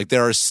from that. Like,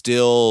 there are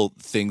still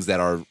things that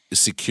are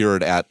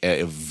secured at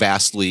a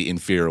vastly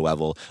inferior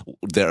level.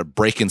 There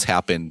break-ins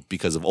happen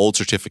because of old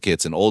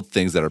certificates and old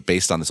things that are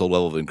based on this old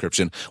level of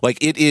encryption. Like,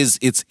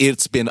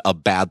 it's been a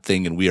bad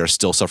thing, and we are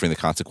still suffering the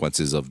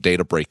consequences of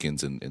data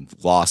break-ins and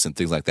loss and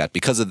things like that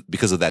because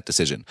of that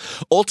decision.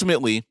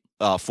 Ultimately,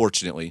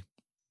 fortunately,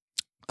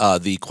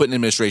 the Clinton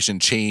administration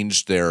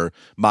changed their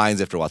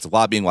minds after lots of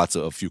lobbying,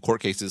 a few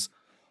court cases,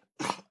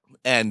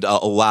 and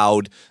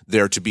allowed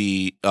there to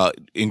be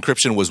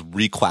encryption was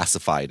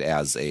reclassified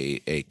as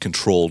a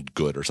controlled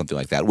good or something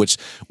like that, which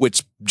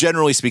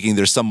generally speaking,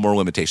 there's some more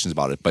limitations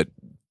about it, but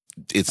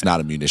it's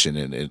not a munition,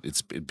 and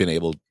it's been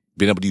able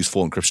to use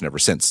full encryption ever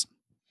since.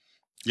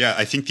 Yeah,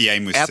 I think the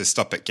aim was to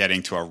stop it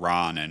getting to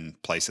Iran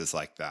and places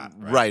like that.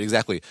 Right,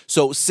 exactly.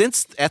 So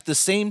since at the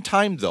same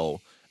time,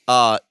 though,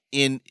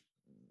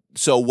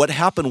 so what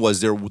happened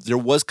was there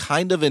was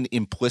kind of an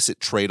implicit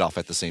trade-off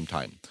at the same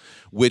time,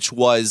 which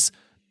was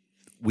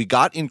we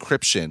got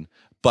encryption,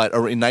 but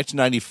in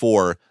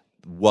 1994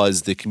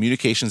 was the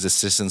Communications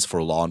Assistance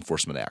for Law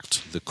Enforcement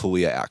Act, the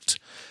CALEA Act.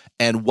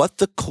 And what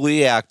the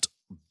CALEA Act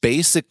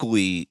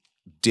basically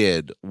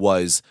did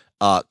was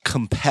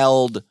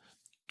compelled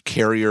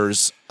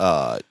carriers,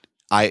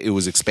 it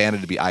was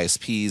expanded to be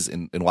ISPs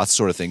and lots of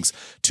sort of things,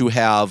 to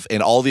have,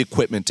 and all the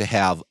equipment to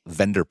have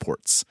vendor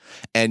ports.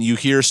 And you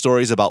hear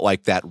stories about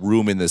like that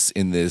room in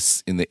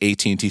the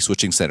AT&T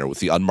switching center with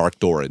the unmarked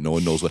door and no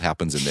one knows what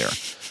happens in there.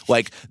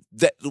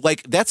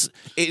 That's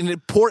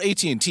in poor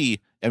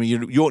AT&T. I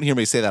mean, you won't hear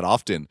me say that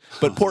often,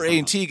 but poor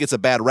AT&T gets a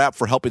bad rap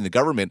for helping the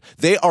government.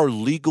 They are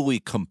legally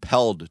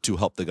compelled to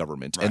help the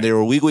government, right. And they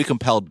were legally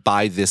compelled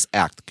by this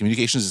act,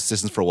 Communications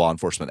Assistance for Law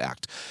Enforcement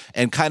Act,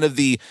 and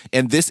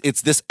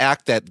it's this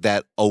act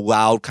that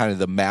allowed kind of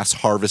the mass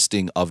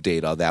harvesting of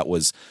data that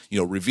was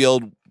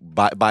revealed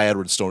by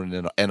Edward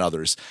Snowden and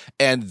others,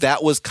 and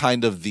that was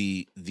kind of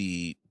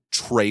the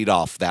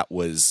trade-off that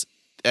was.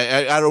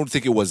 I don't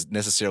think it was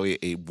necessarily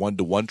a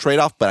one-to-one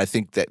trade-off, but I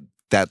think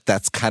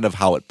that's kind of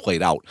how it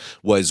played out.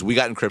 Was we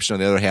got encryption, on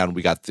the other hand,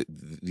 we got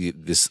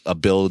this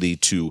ability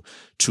to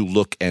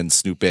look and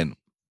snoop in,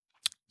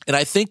 and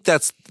I think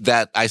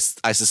I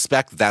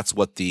suspect that's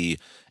what the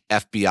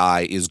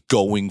FBI is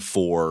going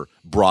for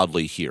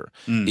broadly here.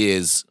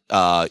 Is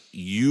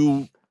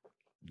you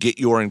get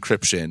your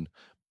encryption,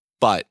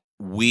 but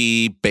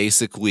we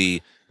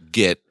basically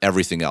get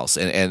everything else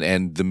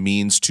and the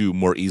means to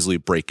more easily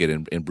break it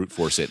and brute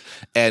force it.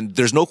 And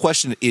there's no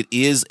question it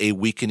is a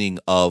weakening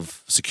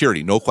of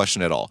security, no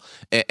question at all.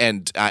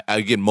 And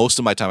again, most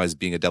of my time as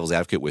being a devil's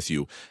advocate with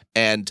you.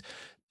 And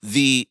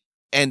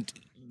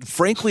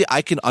frankly,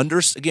 I can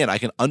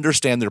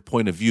understand their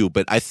point of view,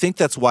 but I think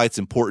that's why it's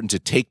important to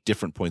take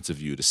different points of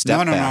view, to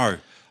step back.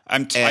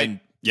 No.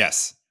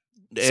 Yes.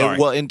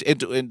 Sorry. And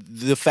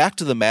the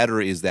fact of the matter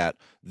is that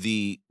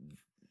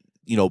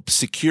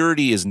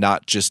security is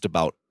not just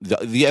about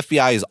the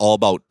FBI is all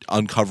about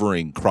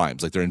uncovering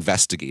crimes. Like, they're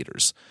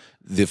investigators.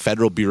 The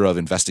Federal Bureau of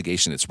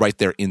Investigation, it's right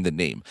there in the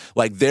name.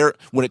 Like,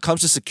 when it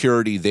comes to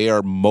security, they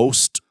are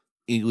most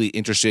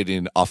interested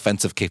in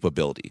offensive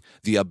capability,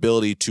 the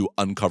ability to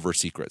uncover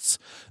secrets.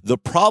 The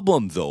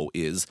problem, though,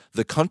 is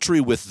the country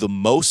with the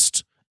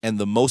most and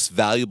the most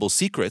valuable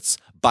secrets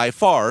by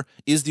far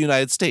is the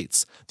United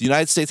States. The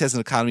United States has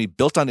an economy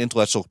built on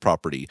intellectual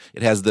property.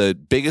 It has the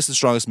biggest and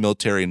strongest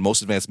military and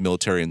most advanced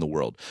military in the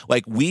world.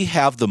 Like, we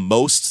have the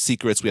most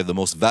secrets. We have the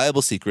most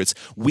valuable secrets.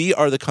 We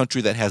are the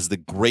country that has the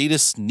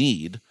greatest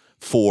need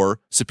for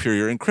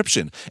superior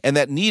encryption. And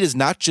that need is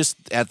not just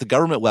at the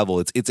government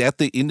level. It's at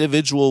the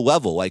individual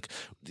level. Like,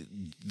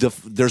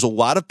 there's a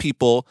lot of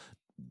people,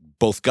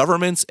 both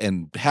governments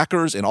and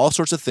hackers and all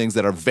sorts of things,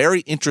 that are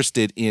very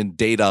interested in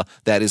data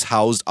that is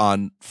housed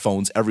on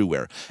phones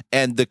everywhere.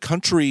 And the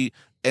country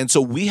And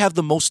so we have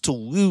the most to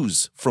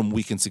lose from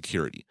weakened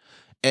security.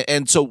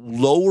 And so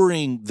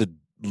making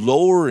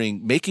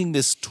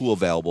this tool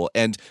available.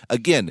 And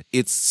again,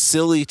 it's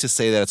silly to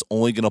say that it's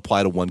only going to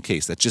apply to one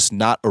case. That's just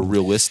not a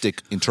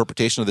realistic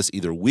interpretation of this,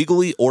 either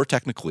legally or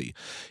technically.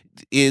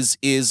 Is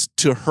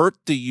to hurt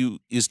the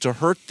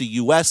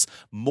U.S.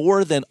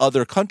 more than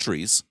other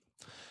countries.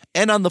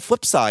 And on the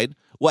flip side,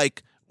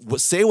 like,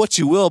 say what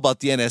you will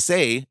about the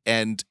NSA,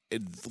 and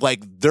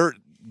like, they're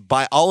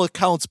by all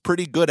accounts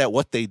pretty good at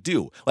what they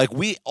do. Like,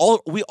 we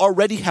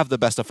already have the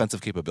best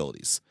offensive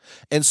capabilities.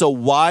 And so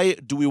why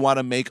do we want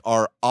to make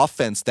our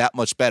offense that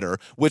much better,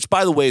 which,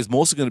 by the way, is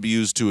mostly going to be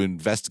used to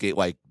investigate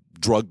like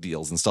drug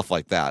deals and stuff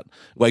like that.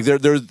 Like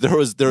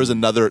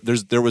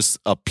there was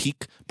a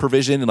peak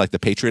provision in like the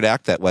Patriot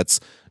Act that lets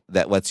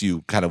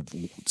you kind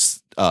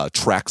of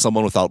track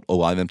someone without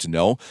allowing them to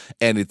know,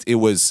 and it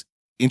was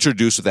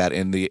introduced with that,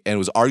 and it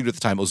was argued at the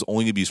time it was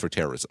only going to be used for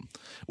terrorism.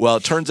 Well,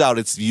 it turns out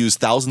it's used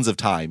thousands of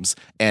times,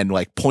 and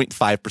like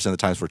 0.5% of the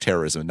times for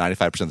terrorism, and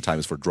 95% of the time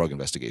is for drug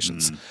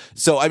investigations.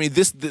 So I mean,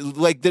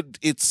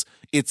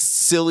 it's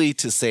silly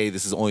to say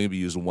this is only going to be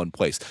used in one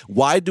place.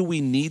 Why do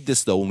we need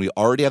this though when we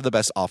already have the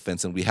best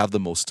offense and we have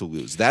the most to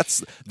lose?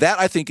 That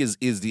I think is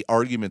the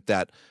argument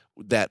that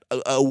I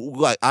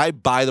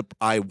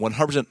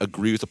 100%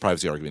 agree with the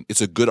privacy argument.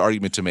 It's a good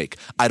argument to make.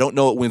 I don't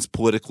know it wins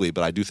politically,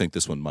 but I do think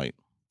this one might.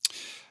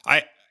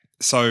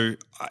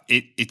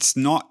 It's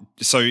not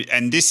so,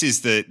 and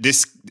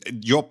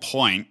your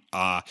point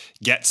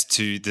gets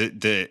to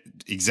the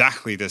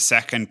exactly the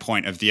second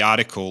point of the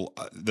article,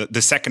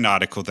 the second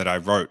article that I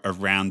wrote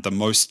around the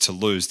most to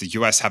lose, the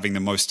US having the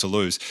most to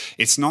lose.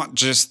 It's not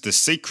just the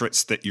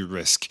secrets that you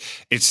risk;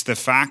 it's the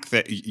fact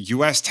that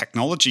US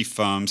technology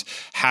firms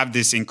have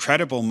this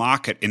incredible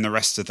market in the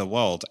rest of the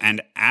world,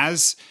 and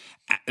as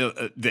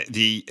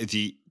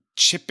the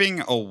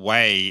chipping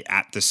away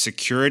at the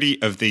security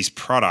of these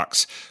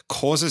products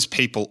causes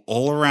people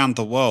all around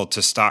the world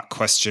to start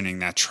questioning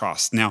their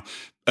trust. Now,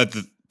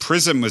 the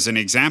PRISM was an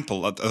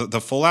example. The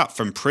fallout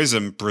from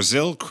PRISM,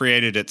 Brazil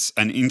created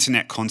an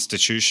internet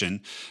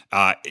constitution,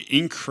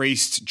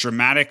 increased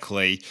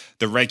dramatically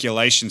the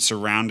regulation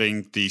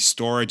surrounding the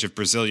storage of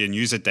Brazilian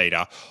user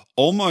data,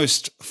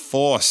 almost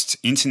forced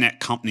internet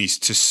companies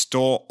to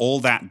store all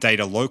that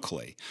data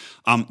locally.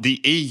 The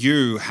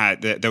EU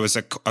there was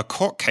a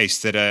court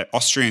case that an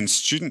Austrian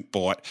student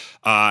brought,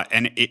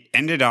 and it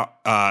ended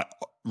up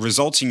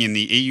resulting in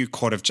the EU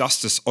Court of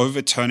Justice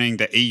overturning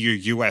the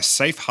EU-US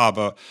safe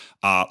harbor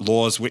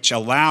laws, which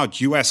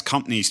allowed US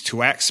companies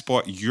to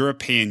export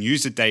European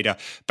user data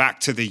back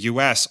to the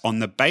US on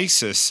the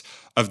basis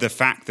of the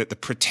fact that the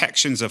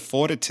protections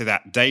afforded to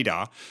that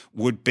data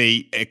would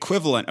be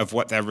equivalent of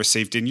what they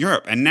received in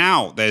Europe. And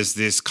now there's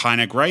this kind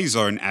of gray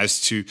zone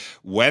as to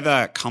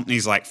whether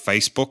companies like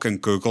Facebook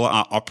and Google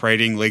are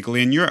operating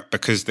legally in Europe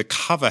because the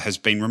cover has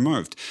been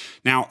removed.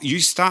 Now you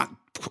start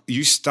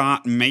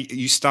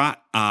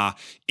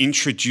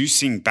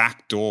introducing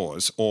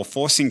backdoors or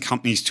forcing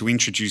companies to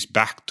introduce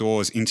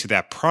backdoors into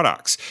their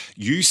products,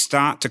 you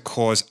start to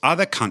cause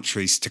other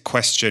countries to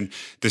question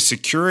the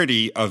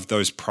security of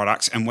those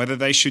products and whether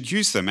they should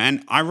use them.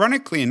 And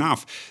ironically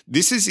enough,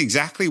 this is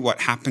exactly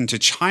what happened to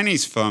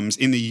Chinese firms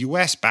in the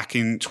US back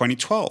in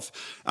 2012.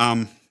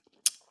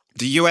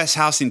 The U.S.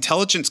 House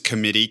Intelligence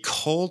Committee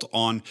called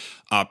on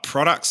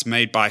products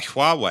made by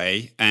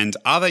Huawei and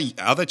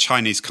other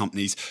Chinese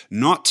companies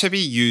not to be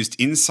used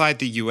inside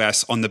the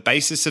U.S. on the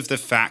basis of the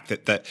fact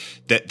that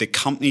the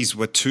companies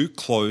were too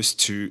close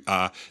to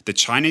the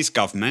Chinese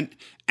government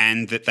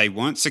and that they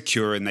weren't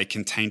secure and they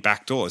contained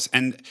backdoors.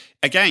 And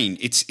again,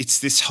 it's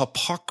this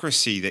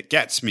hypocrisy that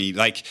gets me,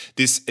 like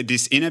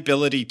this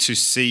inability to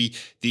see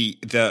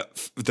the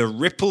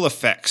ripple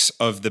effects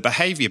of the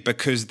behavior,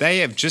 because they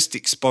have just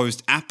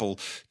exposed Apple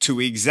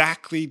to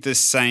exactly the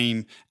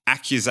same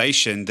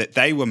accusation that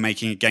they were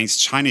making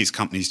against Chinese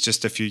companies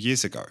just a few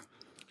years ago.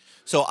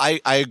 So I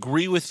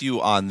agree with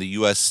you on the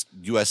U.S.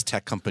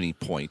 tech company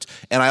point,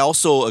 and I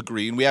also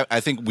agree, and I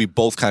think we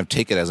both kind of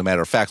take it as a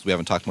matter of fact. We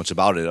haven't talked much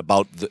about it,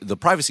 about the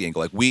privacy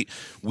angle. Like we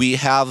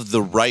have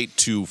the right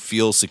to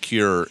feel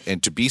secure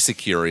and to be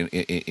secure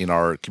in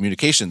our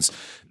communications.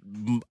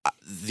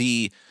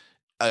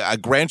 I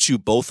grant you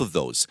both of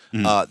those.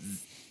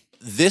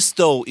 This,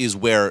 though, is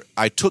where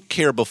I took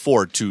care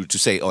before to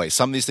say, okay,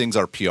 some of these things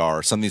are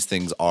PR, some of these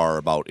things are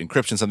about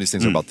encryption, some of these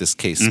things are about this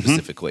case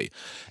specifically.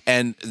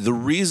 And the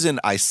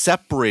reason I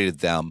separated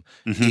them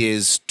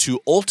is to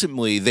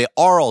ultimately, they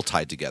are all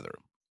tied together.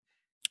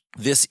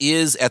 This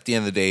is, at the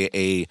end of the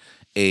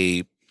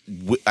day,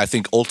 I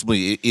think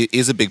ultimately it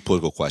is a big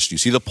political question. You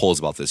see the polls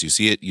about this. You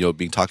see it,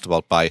 being talked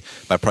about by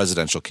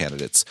presidential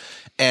candidates.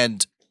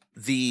 And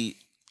the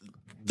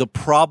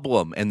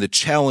problem and the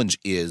challenge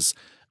is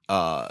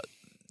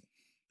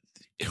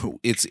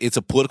it's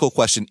a political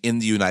question in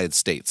the United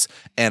States.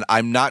 And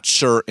I'm not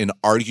sure an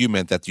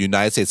argument that the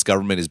United States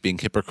government is being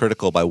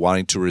hypocritical by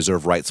wanting to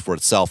reserve rights for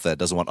itself that it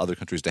doesn't want other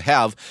countries to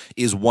have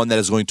is one that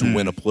is going to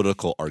win a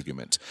political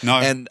argument. No.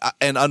 And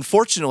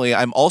unfortunately,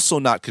 I'm also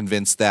not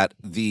convinced that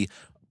the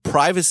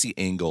privacy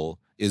angle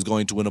is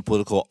going to win a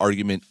political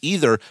argument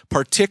either,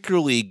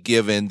 particularly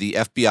given the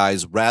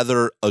FBI's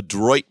rather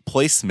adroit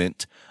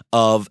placement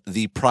of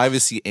the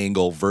privacy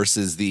angle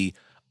versus the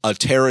a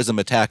terrorism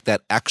attack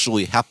that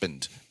actually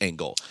happened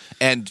angle.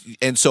 And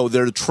so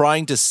they're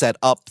trying to set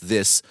up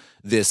this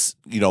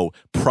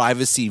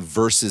privacy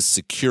versus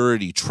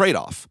security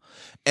trade-off.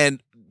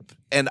 And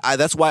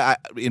that's why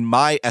in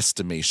my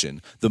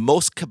estimation, the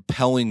most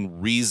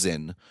compelling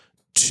reason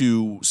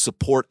to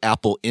support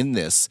Apple in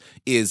this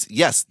is,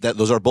 yes, that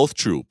those are both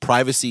true.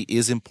 Privacy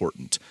is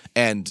important,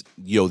 and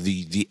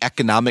the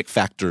economic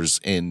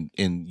factors in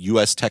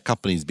U.S. tech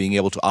companies being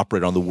able to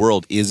operate on the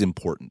world is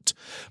important.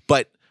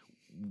 But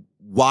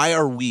why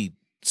are we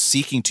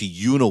seeking to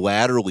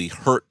unilaterally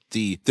hurt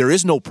there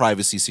is no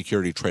privacy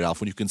security trade-off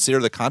when you consider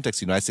the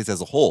context of the United States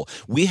as a whole.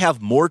 We have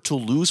more to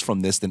lose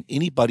from this than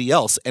anybody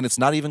else, and it's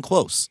not even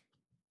close.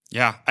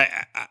 Yeah,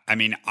 I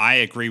mean, I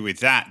agree with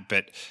that,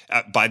 but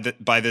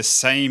by the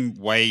same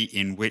way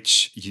in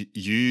which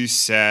you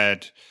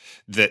said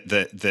that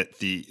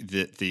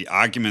the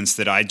arguments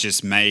that I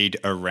just made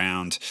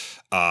around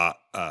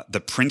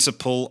the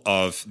principle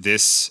of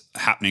this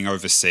happening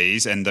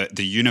overseas and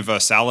the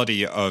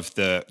universality of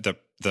the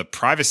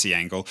privacy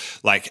angle,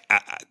 like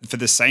for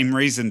the same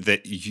reason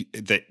that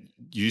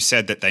you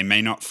said that they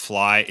may not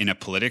fly in a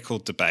political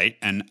debate,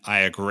 and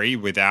I agree,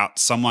 without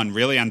someone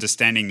really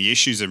understanding the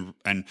issues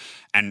and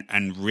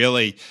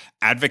really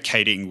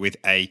advocating with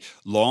a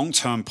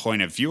long-term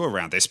point of view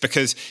around this,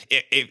 because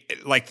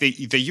like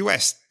the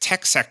US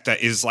tech sector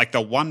is like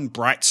the one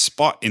bright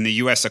spot in the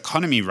US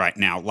economy right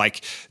now.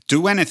 Like,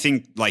 do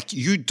anything, like,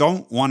 you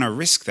don't want to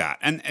risk that,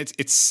 and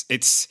it's.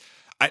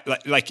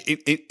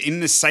 In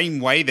the same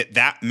way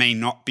that may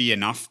not be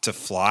enough to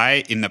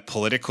fly in the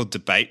political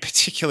debate,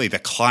 particularly the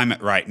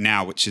climate right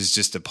now, which is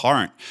just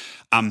abhorrent.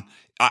 I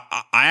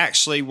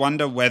actually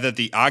wonder whether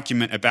the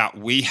argument about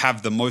we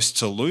have the most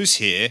to lose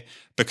here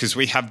because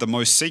we have the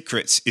most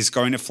secrets is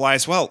going to fly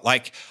as well.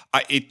 Like,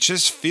 it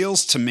just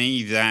feels to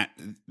me that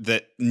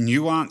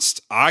nuanced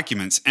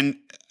arguments, and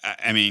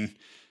I mean,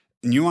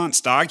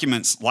 nuanced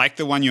arguments like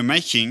the one you're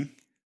making,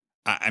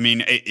 I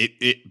mean,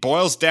 it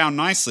boils down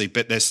nicely,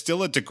 but there's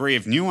still a degree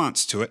of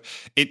nuance to it.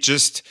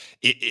 It's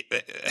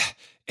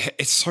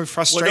so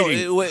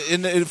frustrating. Well,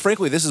 no, and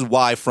frankly, this is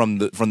why from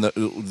day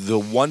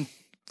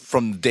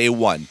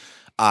one,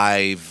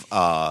 I've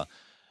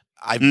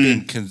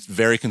been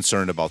very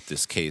concerned about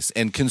this case,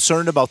 and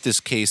concerned about this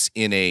case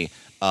in a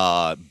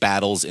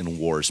battles and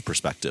wars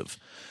perspective.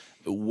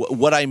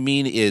 What I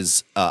mean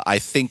is, I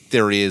think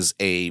there is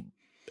a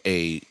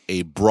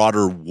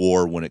broader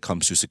war when it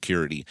comes to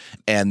security,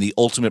 and the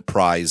ultimate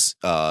prize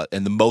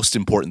and the most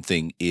important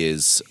thing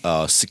is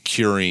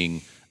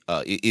securing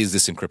is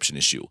this encryption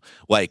issue.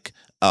 Like,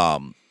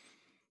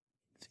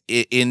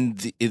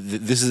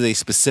 this is a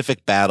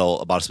specific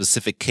battle about a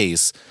specific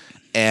case,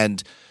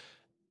 and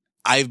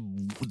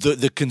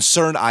the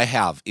concern I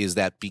have is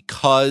that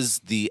because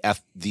the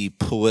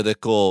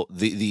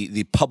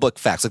public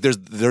facts, like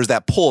there's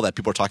that poll that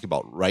people are talking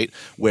about, right,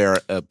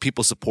 where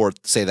people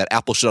say that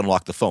Apple should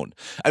unlock the phone.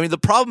 I mean, the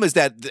problem is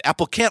that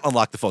Apple can't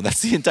unlock the phone.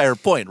 That's the entire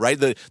point, right?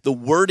 The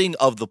wording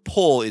of the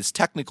poll is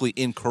technically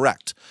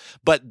incorrect,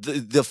 but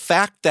the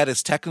fact that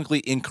it's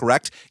technically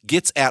incorrect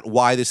gets at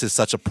why this is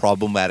such a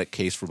problematic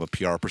case from a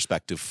PR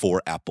perspective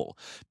for Apple.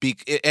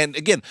 And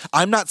again,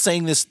 I'm not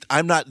saying this.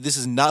 This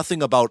is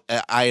nothing about.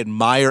 I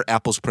admire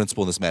Apple's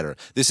principle in this matter.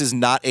 This is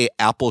not a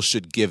Apple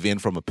should give in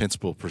from a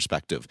principle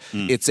perspective.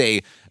 It's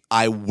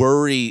I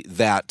worry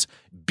that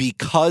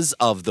because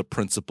of the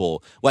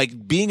principle,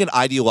 like being an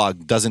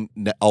ideologue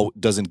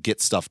doesn't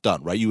get stuff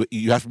done, right?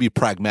 You have to be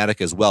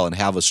pragmatic as well and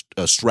have a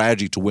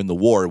strategy to win the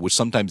war, which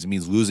sometimes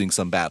means losing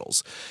some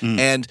battles.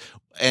 And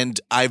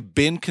I've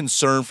been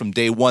concerned from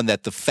day one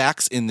that the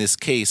facts in this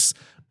case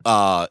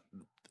are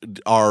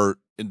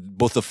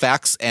both the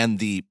facts and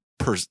the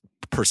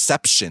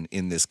perception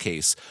in this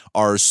case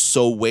are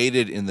so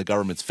weighted in the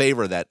government's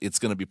favor that it's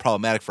going to be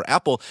problematic for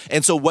Apple.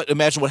 And so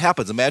imagine what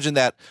happens. Imagine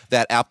that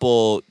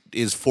Apple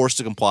is forced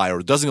to comply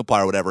or doesn't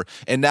comply or whatever.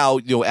 And now,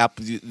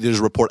 there's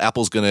a report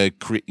Apple's going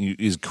to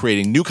is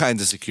creating new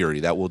kinds of security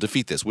that will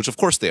defeat this, which of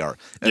course they are.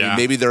 I mean,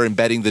 maybe they're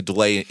embedding the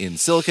delay in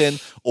silicon,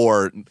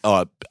 or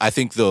I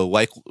think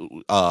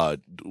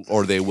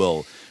or they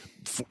will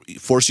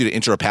force you to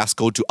enter a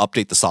passcode to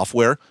update the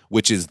software,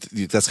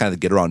 that's kind of the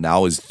get around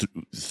now is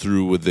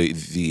through the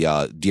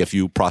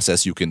DFU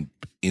process. You can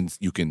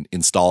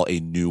install a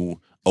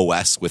new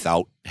OS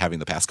without having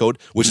the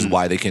passcode, which is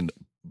why they can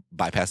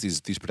bypass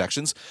these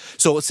protections.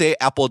 So let's say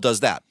Apple does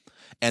that,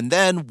 and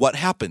then what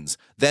happens?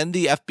 Then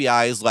the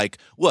FBI is like,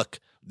 look,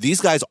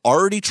 these guys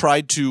already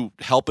tried to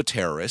help a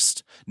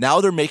terrorist. Now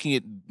they're making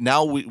it.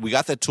 Now we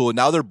got that tool.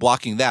 Now they're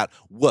blocking that.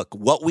 Look,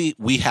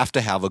 we have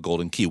to have a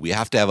golden key. We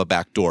have to have a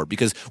backdoor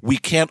because we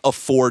can't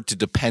afford to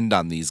depend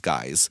on these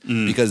guys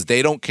because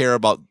they don't care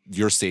about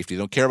your safety. They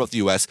don't care about the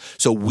U.S.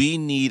 So we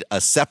need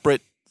a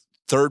separate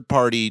third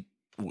party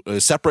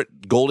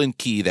separate golden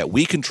key that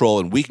we control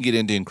and we can get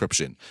into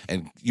encryption.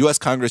 And U.S.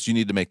 Congress, you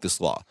need to make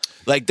this law.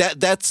 Like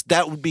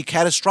that would be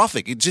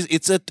catastrophic.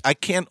 I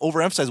can't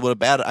overemphasize what a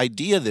bad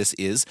idea this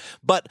is,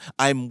 but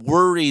I'm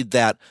worried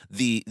that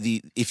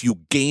if you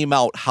game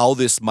out how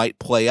this might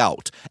play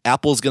out,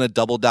 Apple's going to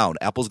double down.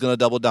 Apple's going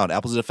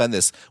to defend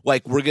this.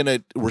 Like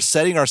we're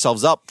setting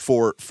ourselves up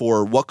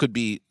for what could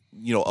be,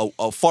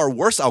 a far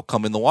worse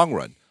outcome in the long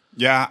run.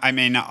 Yeah, I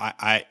mean,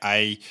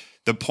 I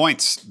the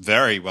point's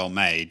very well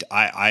made.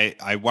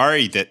 I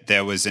worry that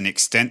there was an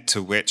extent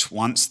to which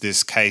once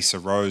this case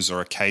arose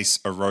or a case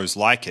arose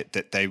like it,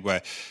 that they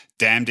were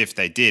damned if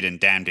they did and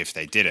damned if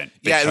they didn't.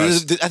 Yeah,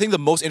 I think the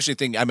most interesting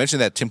thing, I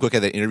mentioned that Tim Cook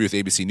had that interview with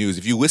ABC News.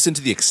 If you listen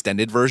to the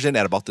extended version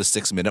at about the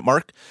 6-minute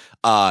mark,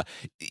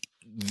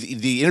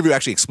 the interview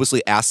actually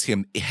explicitly asked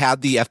him,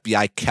 had the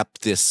FBI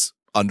kept this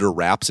under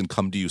wraps and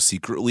come to you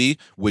secretly,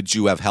 would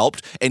you have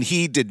helped? And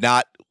he did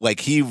not.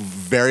 Like, he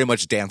very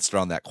much danced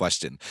around that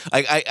question.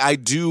 I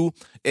do,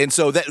 and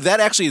so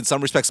that actually in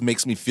some respects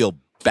makes me feel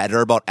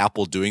better about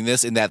Apple doing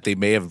this, in that they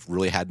may have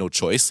really had no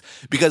choice,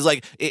 because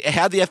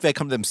had the FBI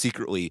come to them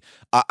secretly,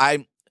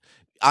 I'm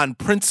on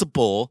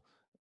principle,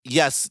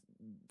 yes.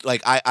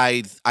 Like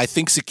I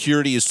think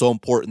security is so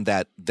important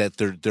that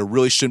there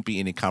really shouldn't be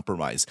any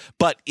compromise.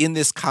 But in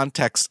this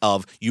context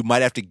of you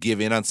might have to give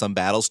in on some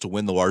battles to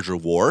win the larger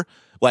war,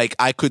 like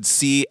I could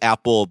see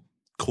Apple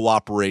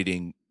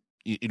cooperating,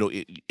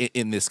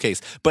 in this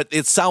case. But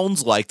it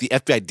sounds like the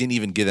FBI didn't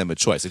even give them a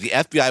choice. If the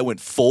FBI went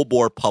full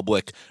bore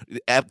public,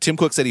 Tim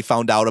Cook said he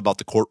found out about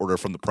the court order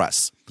from the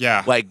press.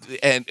 Yeah.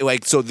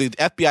 So the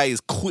FBI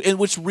is and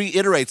which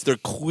reiterates they're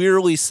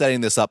clearly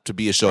setting this up to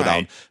be a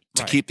showdown. Right.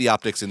 To keep the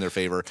optics in their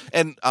favor.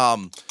 And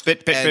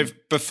but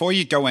before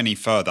you go any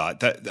further,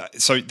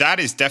 so that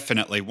is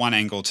definitely one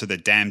angle to the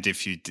damned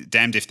if they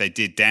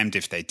did, damned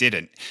if they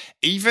didn't.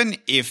 Even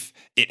if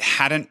it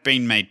hadn't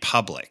been made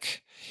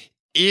public,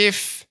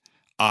 if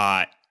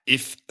the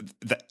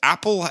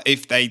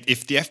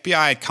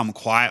FBI had come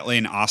quietly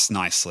and asked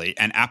nicely,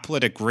 and Apple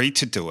had agreed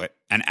to do it,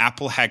 and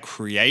Apple had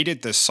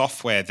created the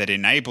software that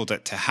enabled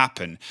it to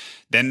happen,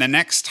 then the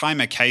next time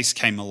a case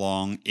came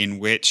along in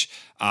which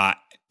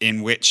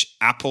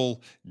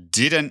Apple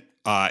didn't,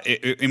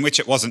 in which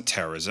it wasn't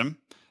terrorism.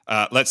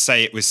 Let's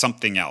say it was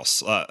something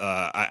else,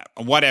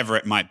 whatever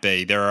it might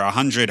be. There are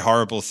 100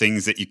 horrible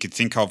things that you could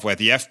think of where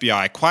the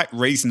FBI quite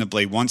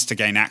reasonably wants to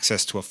gain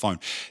access to a phone.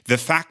 The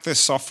fact the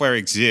software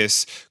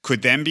exists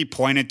could then be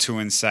pointed to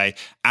and say,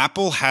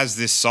 Apple has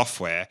this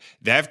software,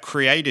 they've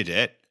created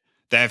it,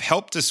 they've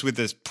helped us with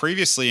this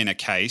previously in a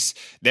case.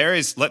 There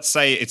is, let's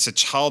say it's a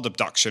child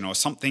abduction or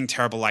something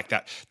terrible like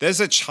that. There's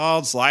a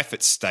child's life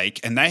at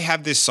stake and they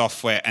have this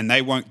software and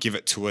they won't give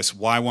it to us.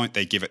 Why won't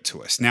they give it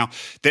to us? Now,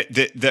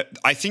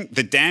 I think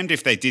the damned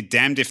if they did,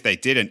 damned if they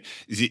didn't,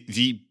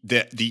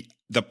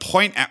 the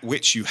point at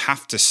which you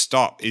have to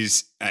stop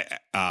is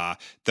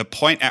the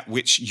point at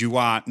which you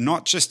are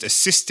not just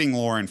assisting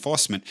law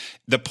enforcement,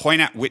 the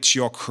point at which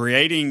you're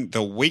creating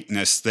the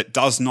weakness that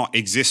does not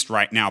exist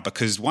right now.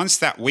 Because once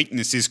that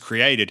weakness is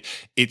created,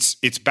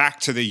 it's back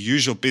to the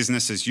usual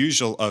business as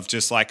usual of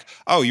just like,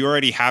 oh, you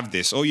already have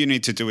this. All you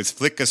need to do is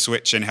flick a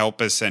switch and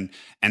help us, and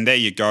there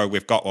you go.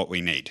 We've got what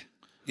we need.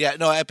 Yeah,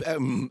 no,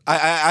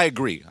 I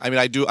agree. I mean,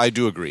 I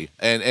do agree,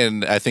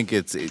 and I think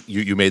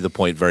you made the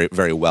point very,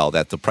 very well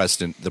that the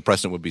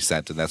precedent would be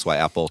set, and that's why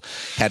Apple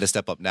had to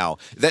step up now.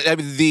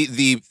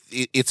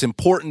 It's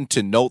important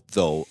to note,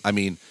 though. I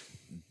mean,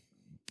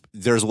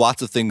 there's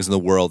lots of things in the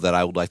world that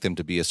I would like them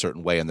to be a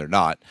certain way, and they're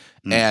not.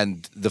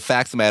 And the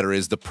fact of the matter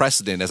is, the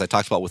precedent, as I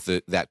talked about with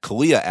that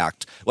CALEA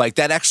Act, like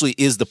that actually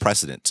is the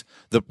precedent.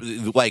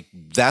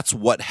 That's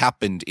what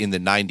happened in the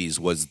 90s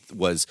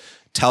was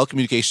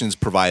telecommunications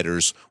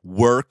providers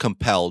were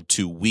compelled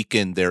to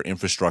weaken their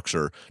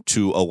infrastructure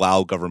to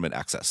allow government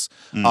access.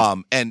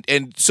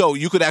 And so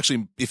you could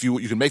actually, if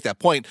you can make that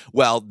point,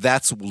 well,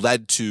 that's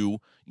led to,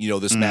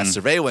 this mass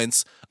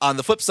surveillance. On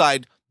the flip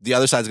side, the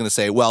other side is going to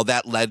say, well,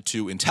 that led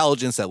to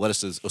intelligence, that led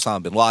us to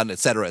Osama bin Laden, et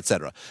cetera, et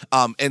cetera.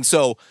 And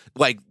so,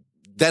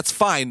 that's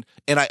fine.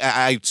 And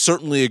I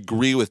certainly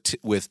agree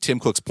with Tim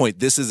Cook's point.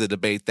 This is a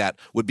debate that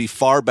would be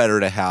far better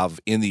to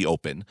have in the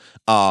open,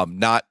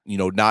 not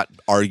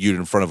argued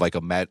in front of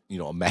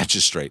a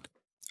magistrate.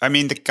 I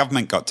mean, the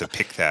government got to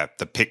pick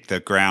the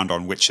ground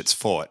on which it's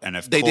fought, and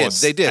of course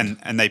they did,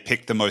 and they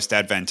picked the most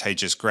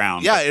advantageous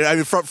ground. Yeah, I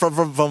mean, from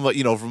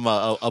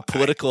a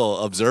political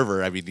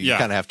observer, I mean, you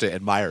kind of have to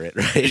admire it,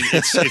 right?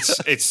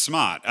 It's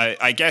smart.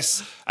 I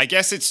guess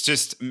it's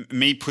just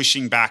me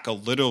pushing back a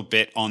little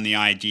bit on the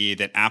idea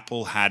that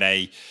Apple had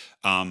a.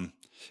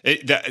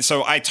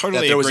 So I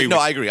totally agree.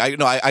 I agree.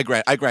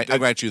 I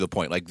grant you the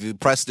point. Like the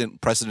precedent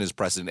is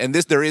precedent, and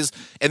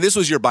this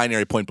was your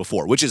binary point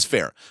before, which is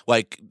fair.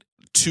 Like,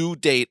 to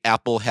date,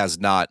 Apple has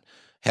not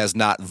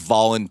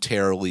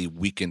voluntarily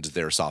weakened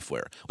their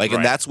software. Right.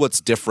 And that's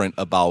what's different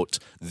about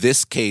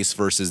this case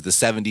versus the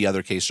 70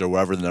 other cases or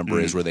whatever the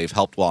number is where they've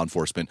helped law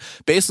enforcement.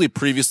 Basically,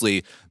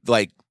 previously,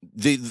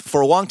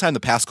 for a long time, the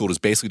passcode was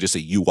basically just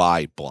a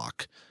UI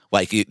block.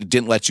 Like, it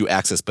didn't let you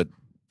access, but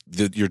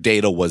your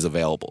data was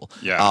available.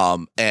 Yeah.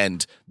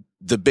 And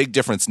the big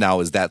difference now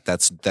is that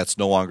that's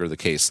no longer the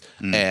case,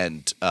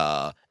 and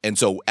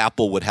so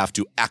Apple would have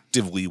to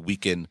actively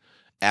weaken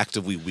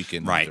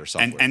their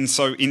software. And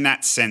so in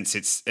that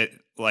sense,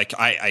 like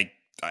I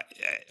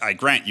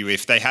grant you,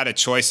 if they had a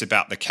choice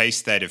about the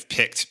case they'd have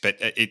picked, but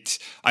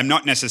I'm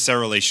not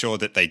necessarily sure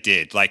that they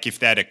did. Like if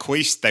they had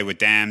acquiesced, they were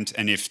damned,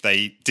 and if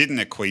they didn't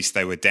acquiesce,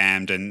 they were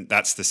damned, and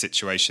that's the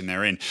situation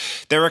they're in.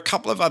 There are a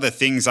couple of other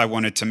things I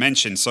wanted to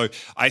mention. So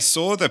I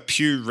saw the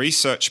Pew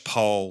Research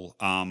poll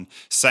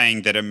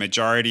saying that a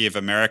majority of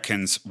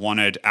Americans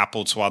wanted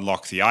Apple to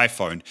unlock the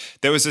iPhone.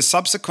 There was a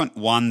subsequent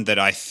one that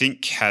I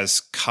think has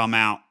come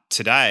out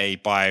today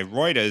by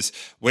Reuters,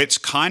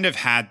 which kind of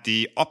had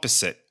the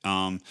opposite,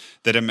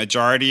 that a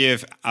majority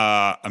of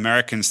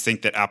Americans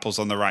think that Apple's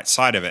on the right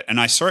side of it. And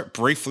I saw it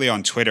briefly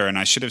on Twitter, and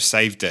I should have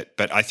saved it,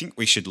 but I think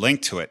we should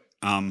link to it.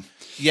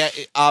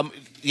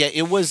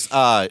 It was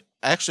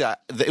actually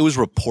it was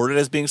reported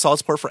as being solid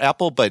support for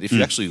Apple, but if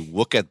you actually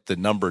look at the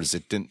numbers,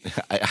 it didn't.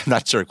 I'm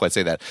not sure it quite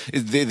say that.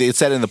 It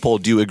said in the poll,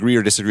 "Do you agree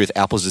or disagree with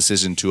Apple's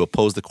decision to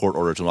oppose the court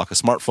order to unlock a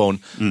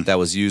smartphone that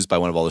was used by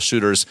one of all the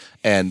shooters?"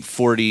 And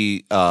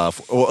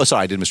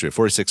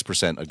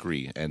 46%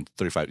 agree, and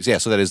 35. Yeah,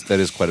 so that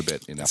is quite a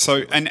bit in Apple.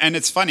 So and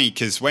it's funny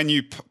because when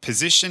you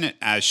position it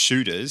as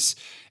shooters.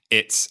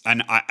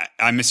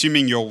 I'm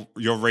assuming you're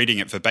reading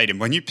it verbatim.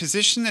 When you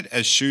position it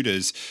as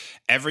shooters,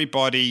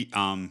 everybody,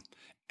 I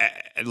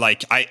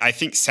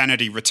think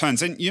sanity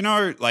returns. And,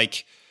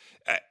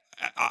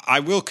 I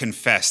will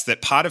confess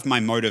that part of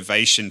my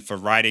motivation for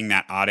writing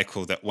that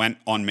article that went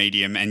on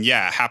Medium and,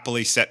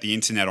 happily set the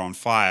internet on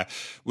fire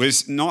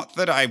was not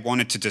that I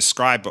wanted to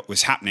describe what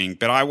was happening,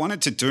 but I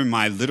wanted to do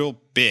my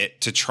little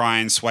bit to try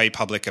and sway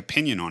public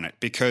opinion on it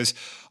because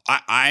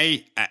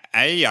I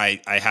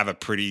have a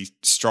pretty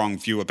strong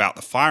view about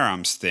the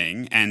firearms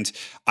thing, and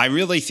I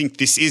really think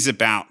this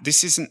isn't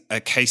a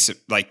case of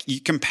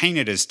you can paint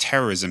it as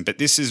terrorism, but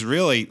this is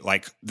really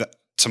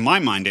to my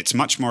mind, it's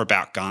much more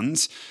about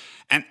guns.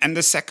 And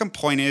the second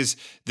point is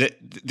that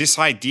this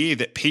idea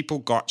that people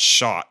got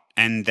shot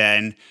and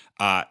then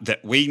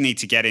that we need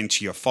to get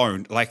into your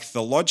phone,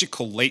 the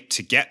logical leap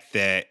to get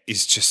there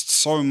is just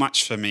so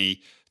much for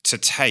me to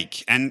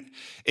take. And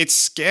it's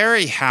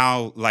scary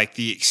how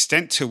the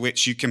extent to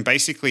which you can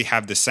basically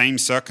have the same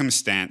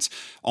circumstance.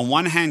 On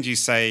one hand, you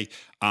say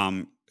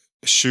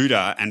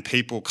shooter and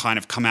people kind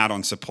of come out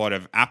on support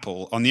of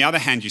Apple. On the other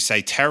hand, you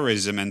say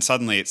terrorism and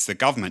suddenly it's the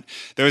government.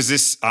 There was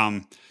this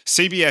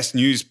CBS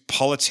News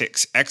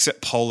Politics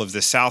exit poll of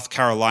the South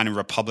Carolina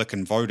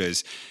Republican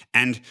voters,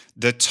 and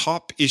the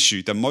top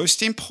issue, the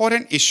most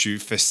important issue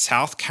for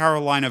South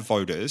Carolina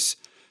voters,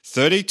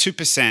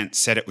 32%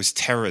 said it was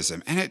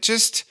terrorism. And it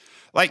just,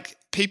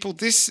 people,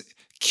 this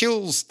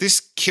kills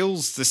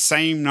the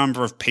same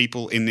number of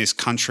people in this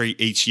country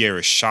each year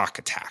as shark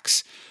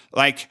attacks.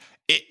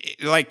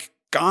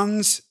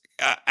 Guns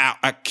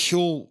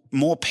kill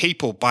more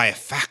people by a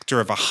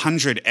factor of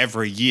 100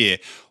 every year.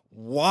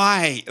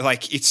 Why?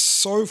 It's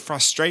so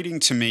frustrating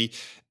to me,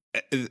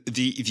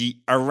 the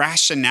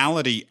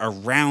irrationality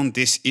around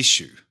this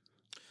issue.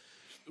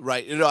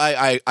 Right.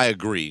 I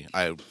agree.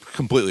 I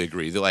completely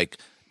agree.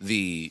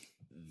 The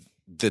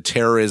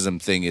terrorism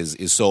thing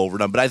is so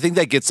overdone. But I think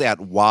that gets at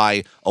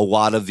why a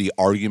lot of the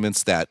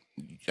arguments that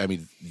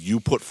you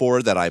put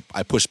forward that I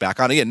push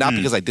back on, again, not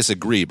because I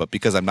disagree, but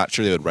because I'm not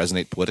sure they would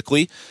resonate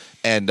politically.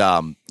 And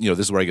this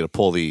is where I get to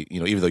pull the,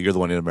 even though you're the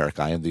one in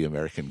America, I am the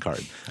American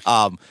card.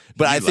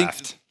 But I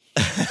think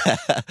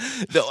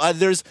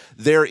there's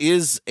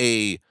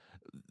I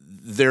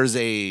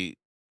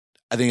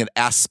think an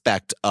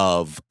aspect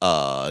of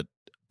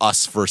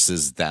us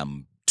versus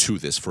them to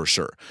this for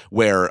sure,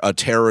 where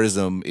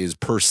terrorism is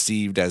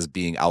perceived as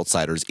being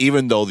outsiders,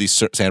 even though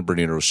these San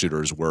Bernardino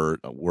shooters were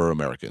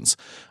Americans.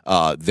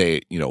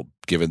 They,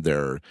 given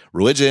their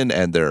religion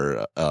and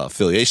their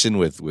affiliation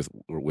with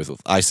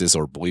ISIS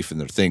or belief in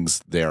their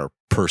things, they're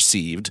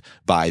perceived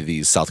by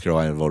these South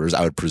Carolina voters,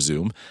 I would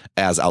presume,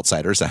 as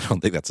outsiders. I don't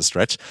think that's a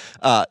stretch.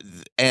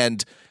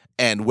 And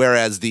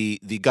whereas the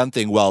gun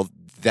thing, well,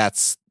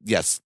 that's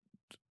yes.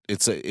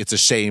 It's a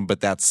shame, but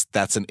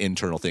that's an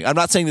internal thing. I'm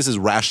not saying this is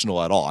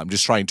rational at all. I'm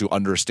just trying to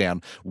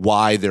understand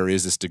why there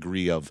is this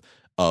degree of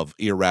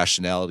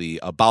irrationality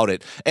about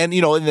it. And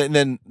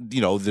then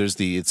there's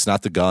it's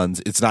not the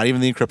guns, it's not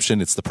even the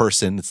encryption, it's the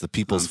person, it's the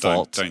people's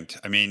fault.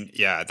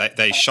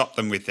 They shot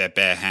them with their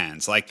bare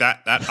hands.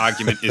 That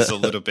argument is a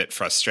little bit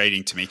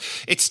frustrating to me.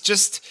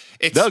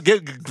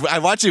 I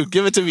want you,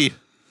 give it to me.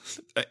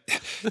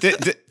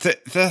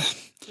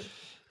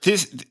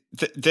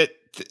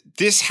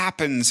 This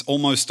happens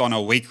almost on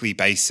a weekly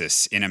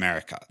basis in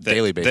America.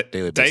 Daily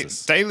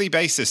basis. Daily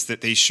basis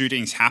that these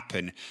shootings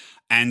happen.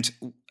 And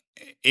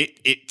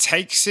it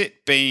takes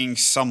it being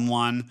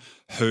someone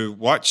who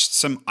watched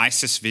some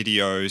ISIS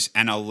videos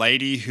and a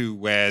lady who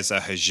wears a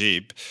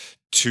hijab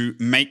to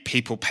make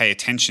people pay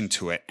attention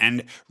to it.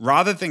 And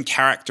rather than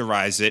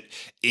characterize it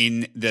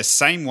in the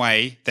same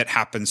way that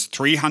happens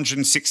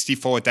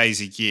 364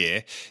 days a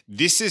year,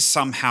 this is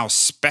somehow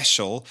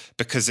special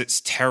because it's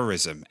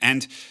terrorism.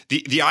 And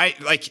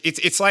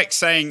it's like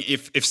saying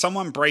if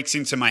someone breaks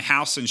into my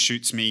house and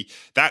shoots me,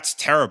 that's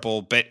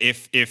terrible. But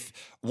if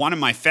one of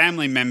my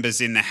family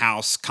members in the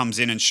house comes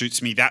in and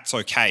shoots me, that's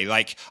okay.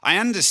 Like, I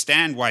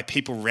understand why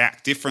people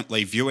react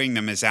differently, viewing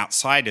them as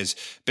outsiders,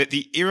 but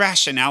the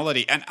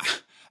irrationality and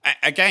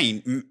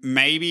again,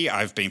 maybe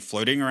I've been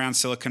floating around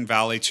Silicon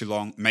Valley too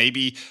long.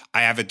 Maybe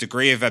I have a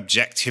degree of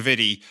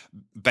objectivity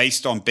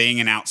based on being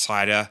an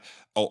outsider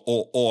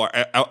or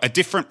a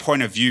different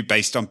point of view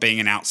based on being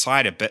an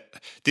outsider. But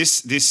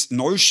this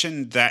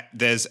notion that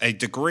there's a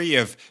degree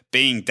of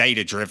being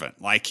data-driven,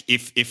 like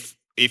if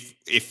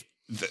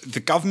the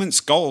government's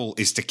goal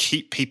is to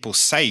keep people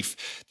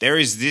safe, there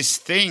is this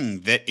thing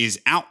that is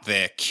out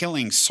there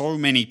killing so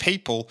many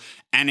people,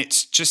 and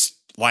it's just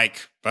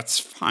like, that's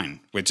fine.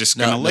 We're just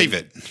going to leave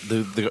it.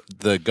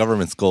 The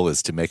government's goal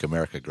is to make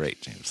America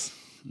great, James.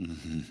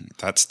 Mm-hmm.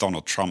 That's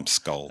Donald Trump's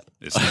goal,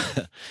 isn't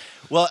it?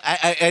 Well,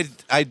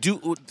 I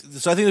do.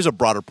 So I think there's a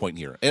broader point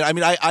here, and I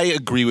mean I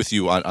agree with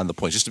you on the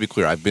point. Just to be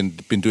clear, I've been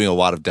doing a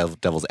lot of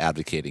devil's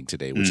advocating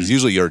today, which is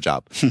usually your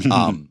job,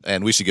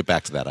 and we should get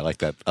back to that. I like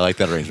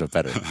that arrangement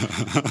better.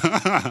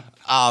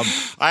 I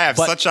have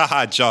such a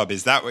hard job.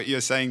 Is that what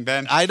you're saying,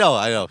 Ben? I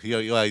know.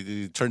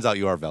 It turns out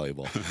you are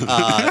valuable.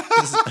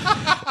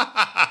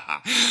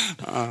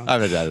 I'm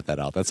gonna edit that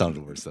out. That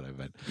sounded worse than I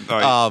meant.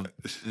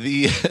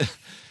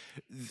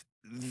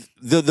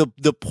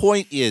 The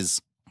point is,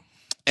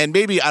 and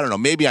maybe I don't know.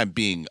 Maybe I'm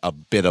being a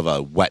bit of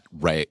a wet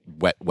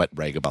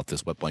blanket about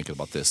this.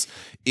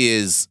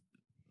 Is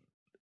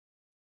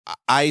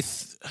I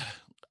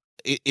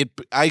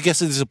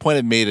guess it's a point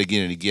I've made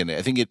again and again.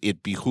 I think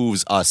it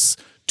behooves us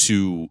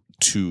to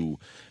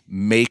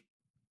make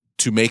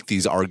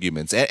these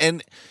arguments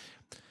and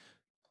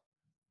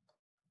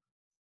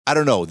I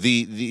don't know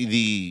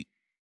this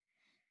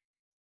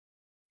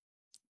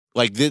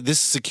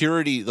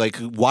security, like,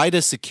 why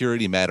does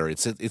security matter?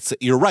 It's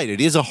you're right. It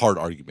is a hard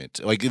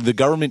argument. Like, the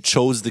government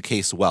chose the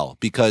case well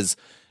because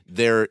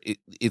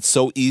it's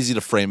so easy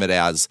to frame it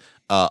as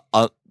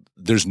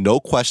there's no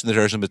question the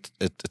terrorism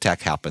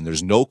attack happened.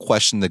 There's no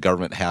question the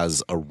government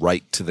has a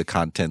right to the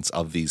contents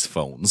of these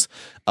phones.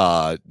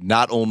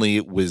 Not only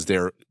is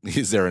there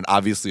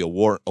obviously a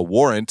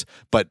warrant,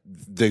 but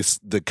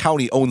the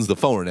county owns the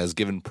phone and has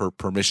given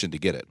permission to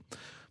get it.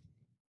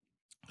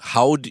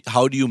 How do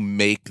you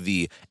make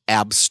the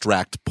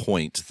abstract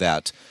point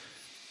that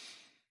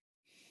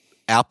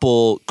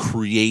Apple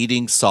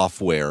creating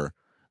software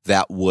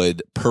that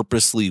would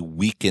purposely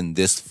weaken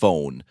this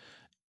phone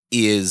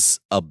is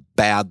a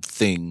bad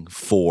thing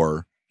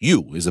for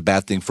you, is a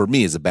bad thing for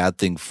me, is a bad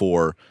thing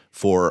for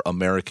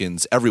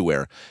Americans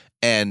everywhere?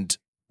 And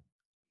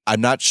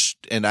I'm not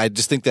and I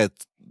just think that,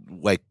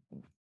 like,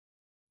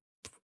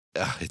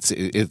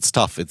 it's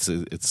tough.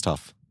 It's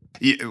tough.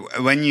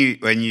 When you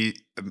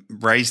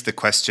raise the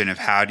question of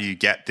how do you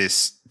get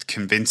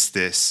convince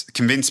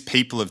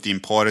people of the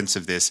importance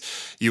of this,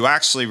 you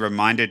actually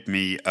reminded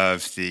me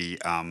of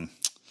the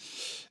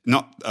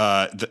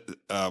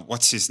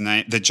what's his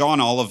name? The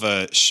John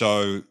Oliver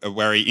show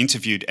where he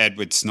interviewed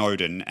Edward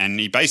Snowden, and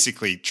he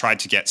basically tried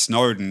to get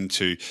Snowden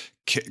to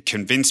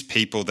convince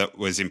people that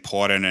was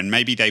important, and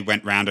maybe they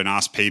went round and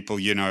asked people,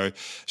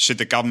 should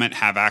the government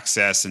have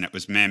access, and it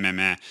was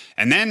meh.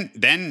 And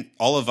then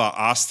Oliver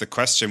asked the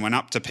question, went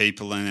up to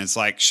people, and it's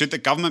like, should the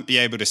government be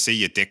able to see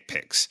your dick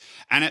pics?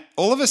 And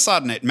all of a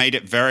sudden it made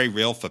it very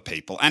real for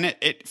people, and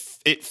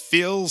it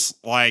feels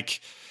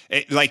like.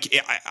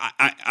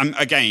 I'm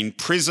again,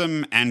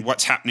 PRISM and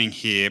what's happening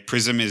here.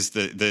 PRISM is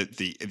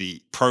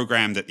the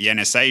program that the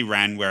NSA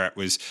ran, where it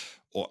was,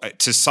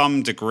 to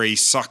some degree,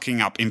 sucking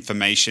up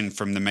information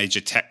from the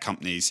major tech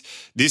companies.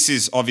 This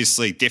is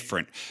obviously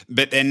different,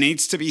 but there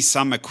needs to be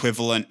some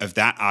equivalent of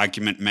that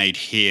argument made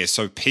here,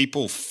 so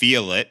people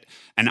feel it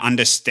and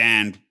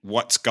understand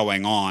what's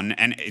going on,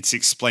 and it's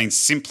explained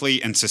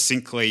simply and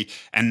succinctly,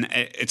 and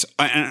it's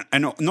and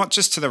not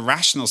just to the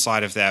rational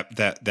side of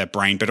their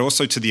brain, but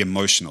also to the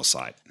emotional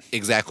side.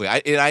 Exactly.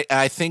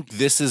 I think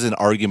this is an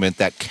argument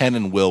that can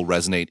and will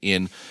resonate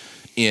in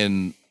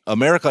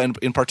America, and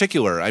in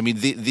particular. I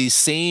mean, the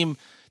same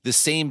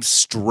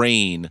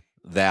strain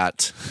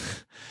that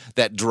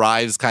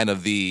drives kind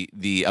of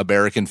the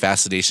American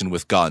fascination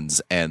with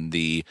guns and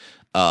the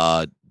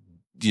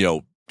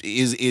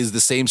is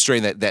the same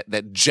strain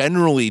that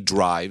generally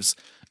drives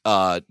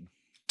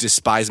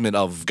despisement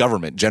of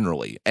government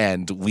generally,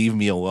 and leave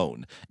me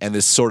alone, and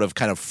this sort of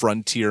kind of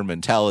frontier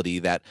mentality,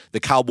 that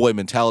the cowboy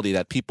mentality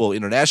that people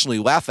internationally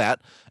laugh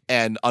at,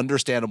 and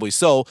understandably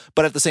so,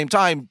 but at the same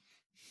time,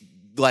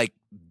 like,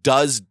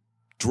 does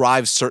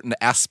drive certain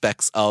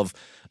aspects of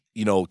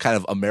kind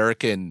of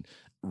American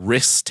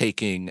risk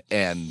taking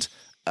and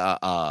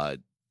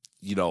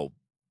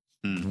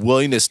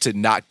willingness to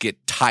not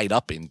get tied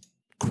up in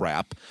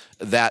crap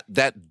that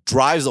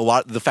drives a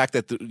lot. The fact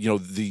that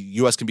the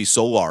U.S. can be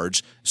so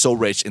large, so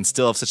rich, and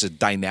still have such a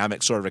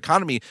dynamic sort of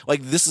economy.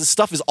 Like this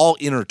stuff is all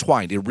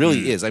intertwined. It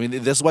really is. I mean,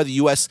 this is why the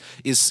U.S.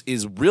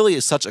 is really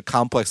such a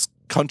complex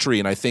country,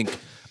 and I think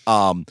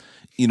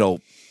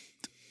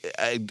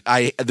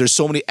there's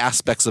so many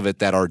aspects of it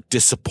that are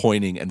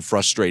disappointing and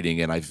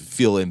frustrating, and I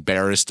feel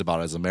embarrassed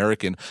about as an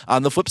American.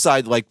 On the flip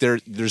side, like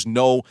there's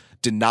no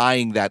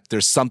denying that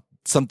there's some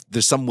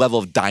level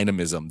of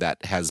dynamism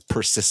that has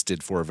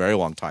persisted for a very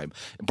long time,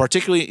 and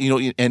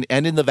particularly and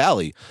in the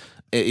Valley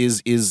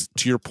is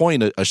to your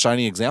point a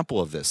shining example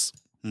of this.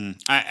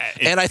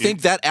 I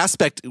think that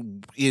aspect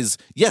is,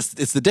 yes,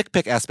 it's the dick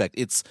pic aspect.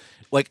 It's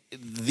like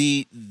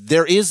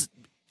there is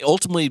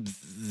ultimately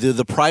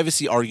the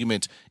privacy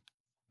argument.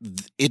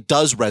 It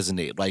does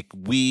resonate. Like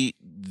the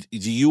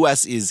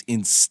U.S. is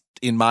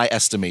in my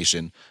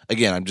estimation.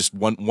 Again, I'm just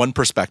one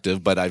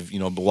perspective, but I've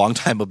I'm a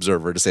longtime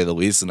observer to say the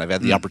least, and I've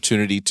had the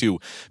opportunity to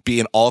be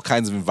in all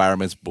kinds of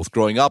environments, both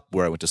growing up,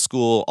 where I went to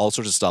school, all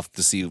sorts of stuff,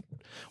 to see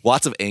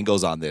lots of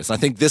angles on this. And I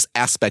think this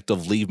aspect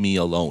of leave me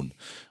alone,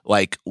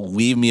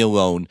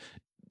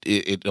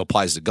 it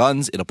applies to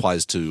guns, it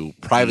applies to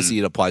privacy,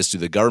 it applies to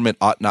the government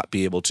ought not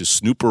be able to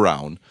snoop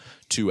around,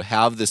 to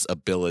have this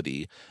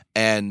ability,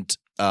 and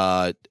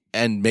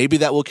maybe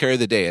that will carry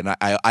the day, and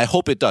I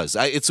hope it does.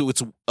 It's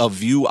a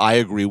view I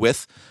agree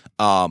with,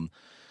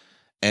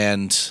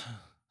 and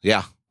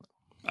yeah,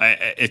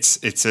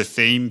 it's a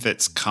theme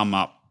that's come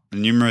up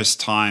numerous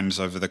times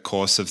over the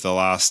course of the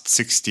last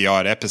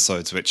 60-odd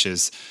episodes, which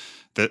is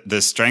that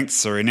the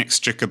strengths are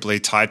inextricably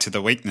tied to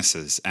the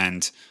weaknesses,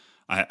 and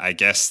I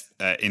guess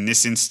in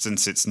this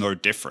instance, it's no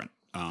different.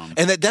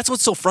 And that's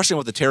what's so frustrating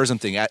with the terrorism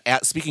thing.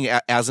 Speaking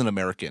as an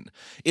American,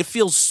 it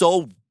feels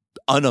so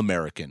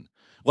un-American.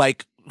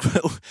 Like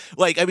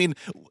I mean,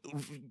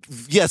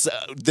 yes,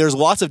 there's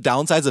lots of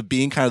downsides of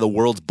being kind of the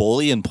world's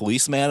bully and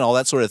policeman, all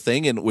that sort of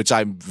thing, and which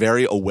I'm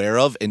very aware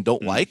of and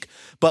don't like.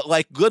 But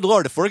like, good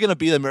Lord, if we're gonna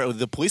be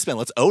the policeman,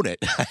 let's own it.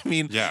 I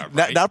mean,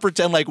 not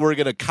pretend like we're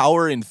gonna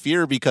cower in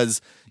fear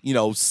because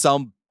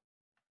some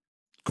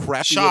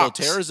crappy little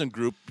terrorism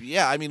group.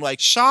 Yeah, I mean,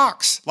 like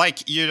sharks.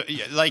 Like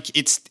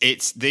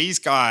it's these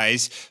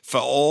guys,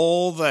 for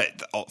all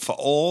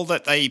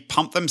that they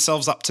pump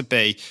themselves up to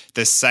be,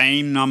 the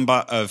same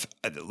number of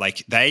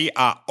they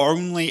are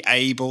only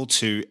able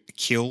to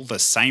kill the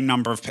same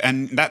number of,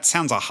 and that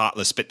sounds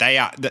heartless, but they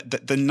are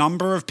the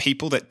number of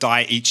people that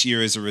die each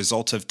year as a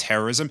result of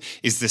terrorism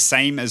is the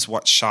same as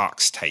what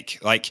sharks take.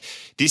 Like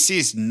this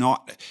is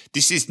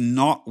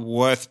not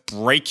worth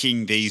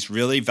breaking these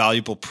really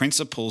valuable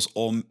principles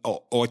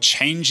or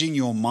changing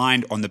your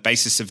mind on the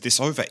basis of this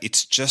over.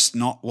 It's just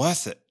not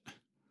worth it.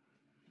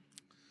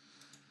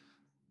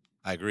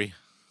 I agree.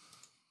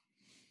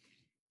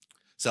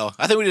 So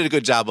I think we did a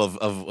good job of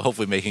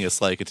hopefully making a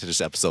slightly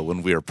contentious episode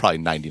when we were probably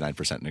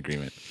 99% in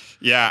agreement.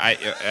 Yeah,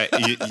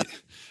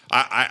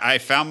 I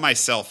found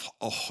myself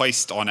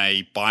hoist on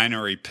a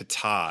binary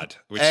petard.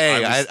 Which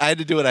I had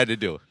to do what I had to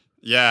do.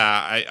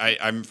 Yeah,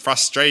 I'm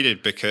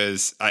frustrated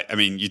because I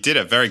mean you did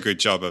a very good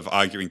job of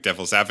arguing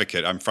devil's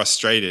advocate. I'm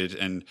frustrated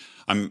and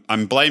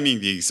I'm blaming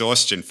the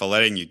exhaustion for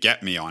letting you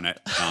get me on it.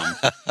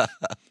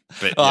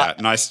 But yeah,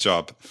 nice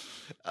job.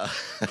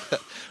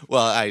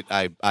 Well, I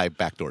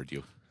backdoored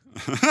you.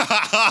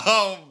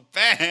 Oh,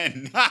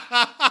 Ben,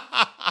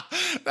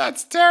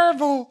 that's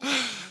terrible.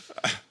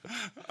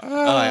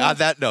 On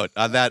that note,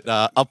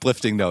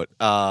 uplifting note,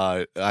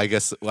 I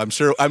guess I'm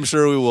sure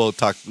we will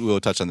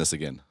touch on this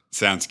again.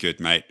 Sounds good,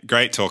 mate.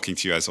 Great talking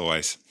to you as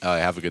always.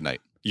 Have a good night.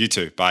 You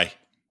too. Bye.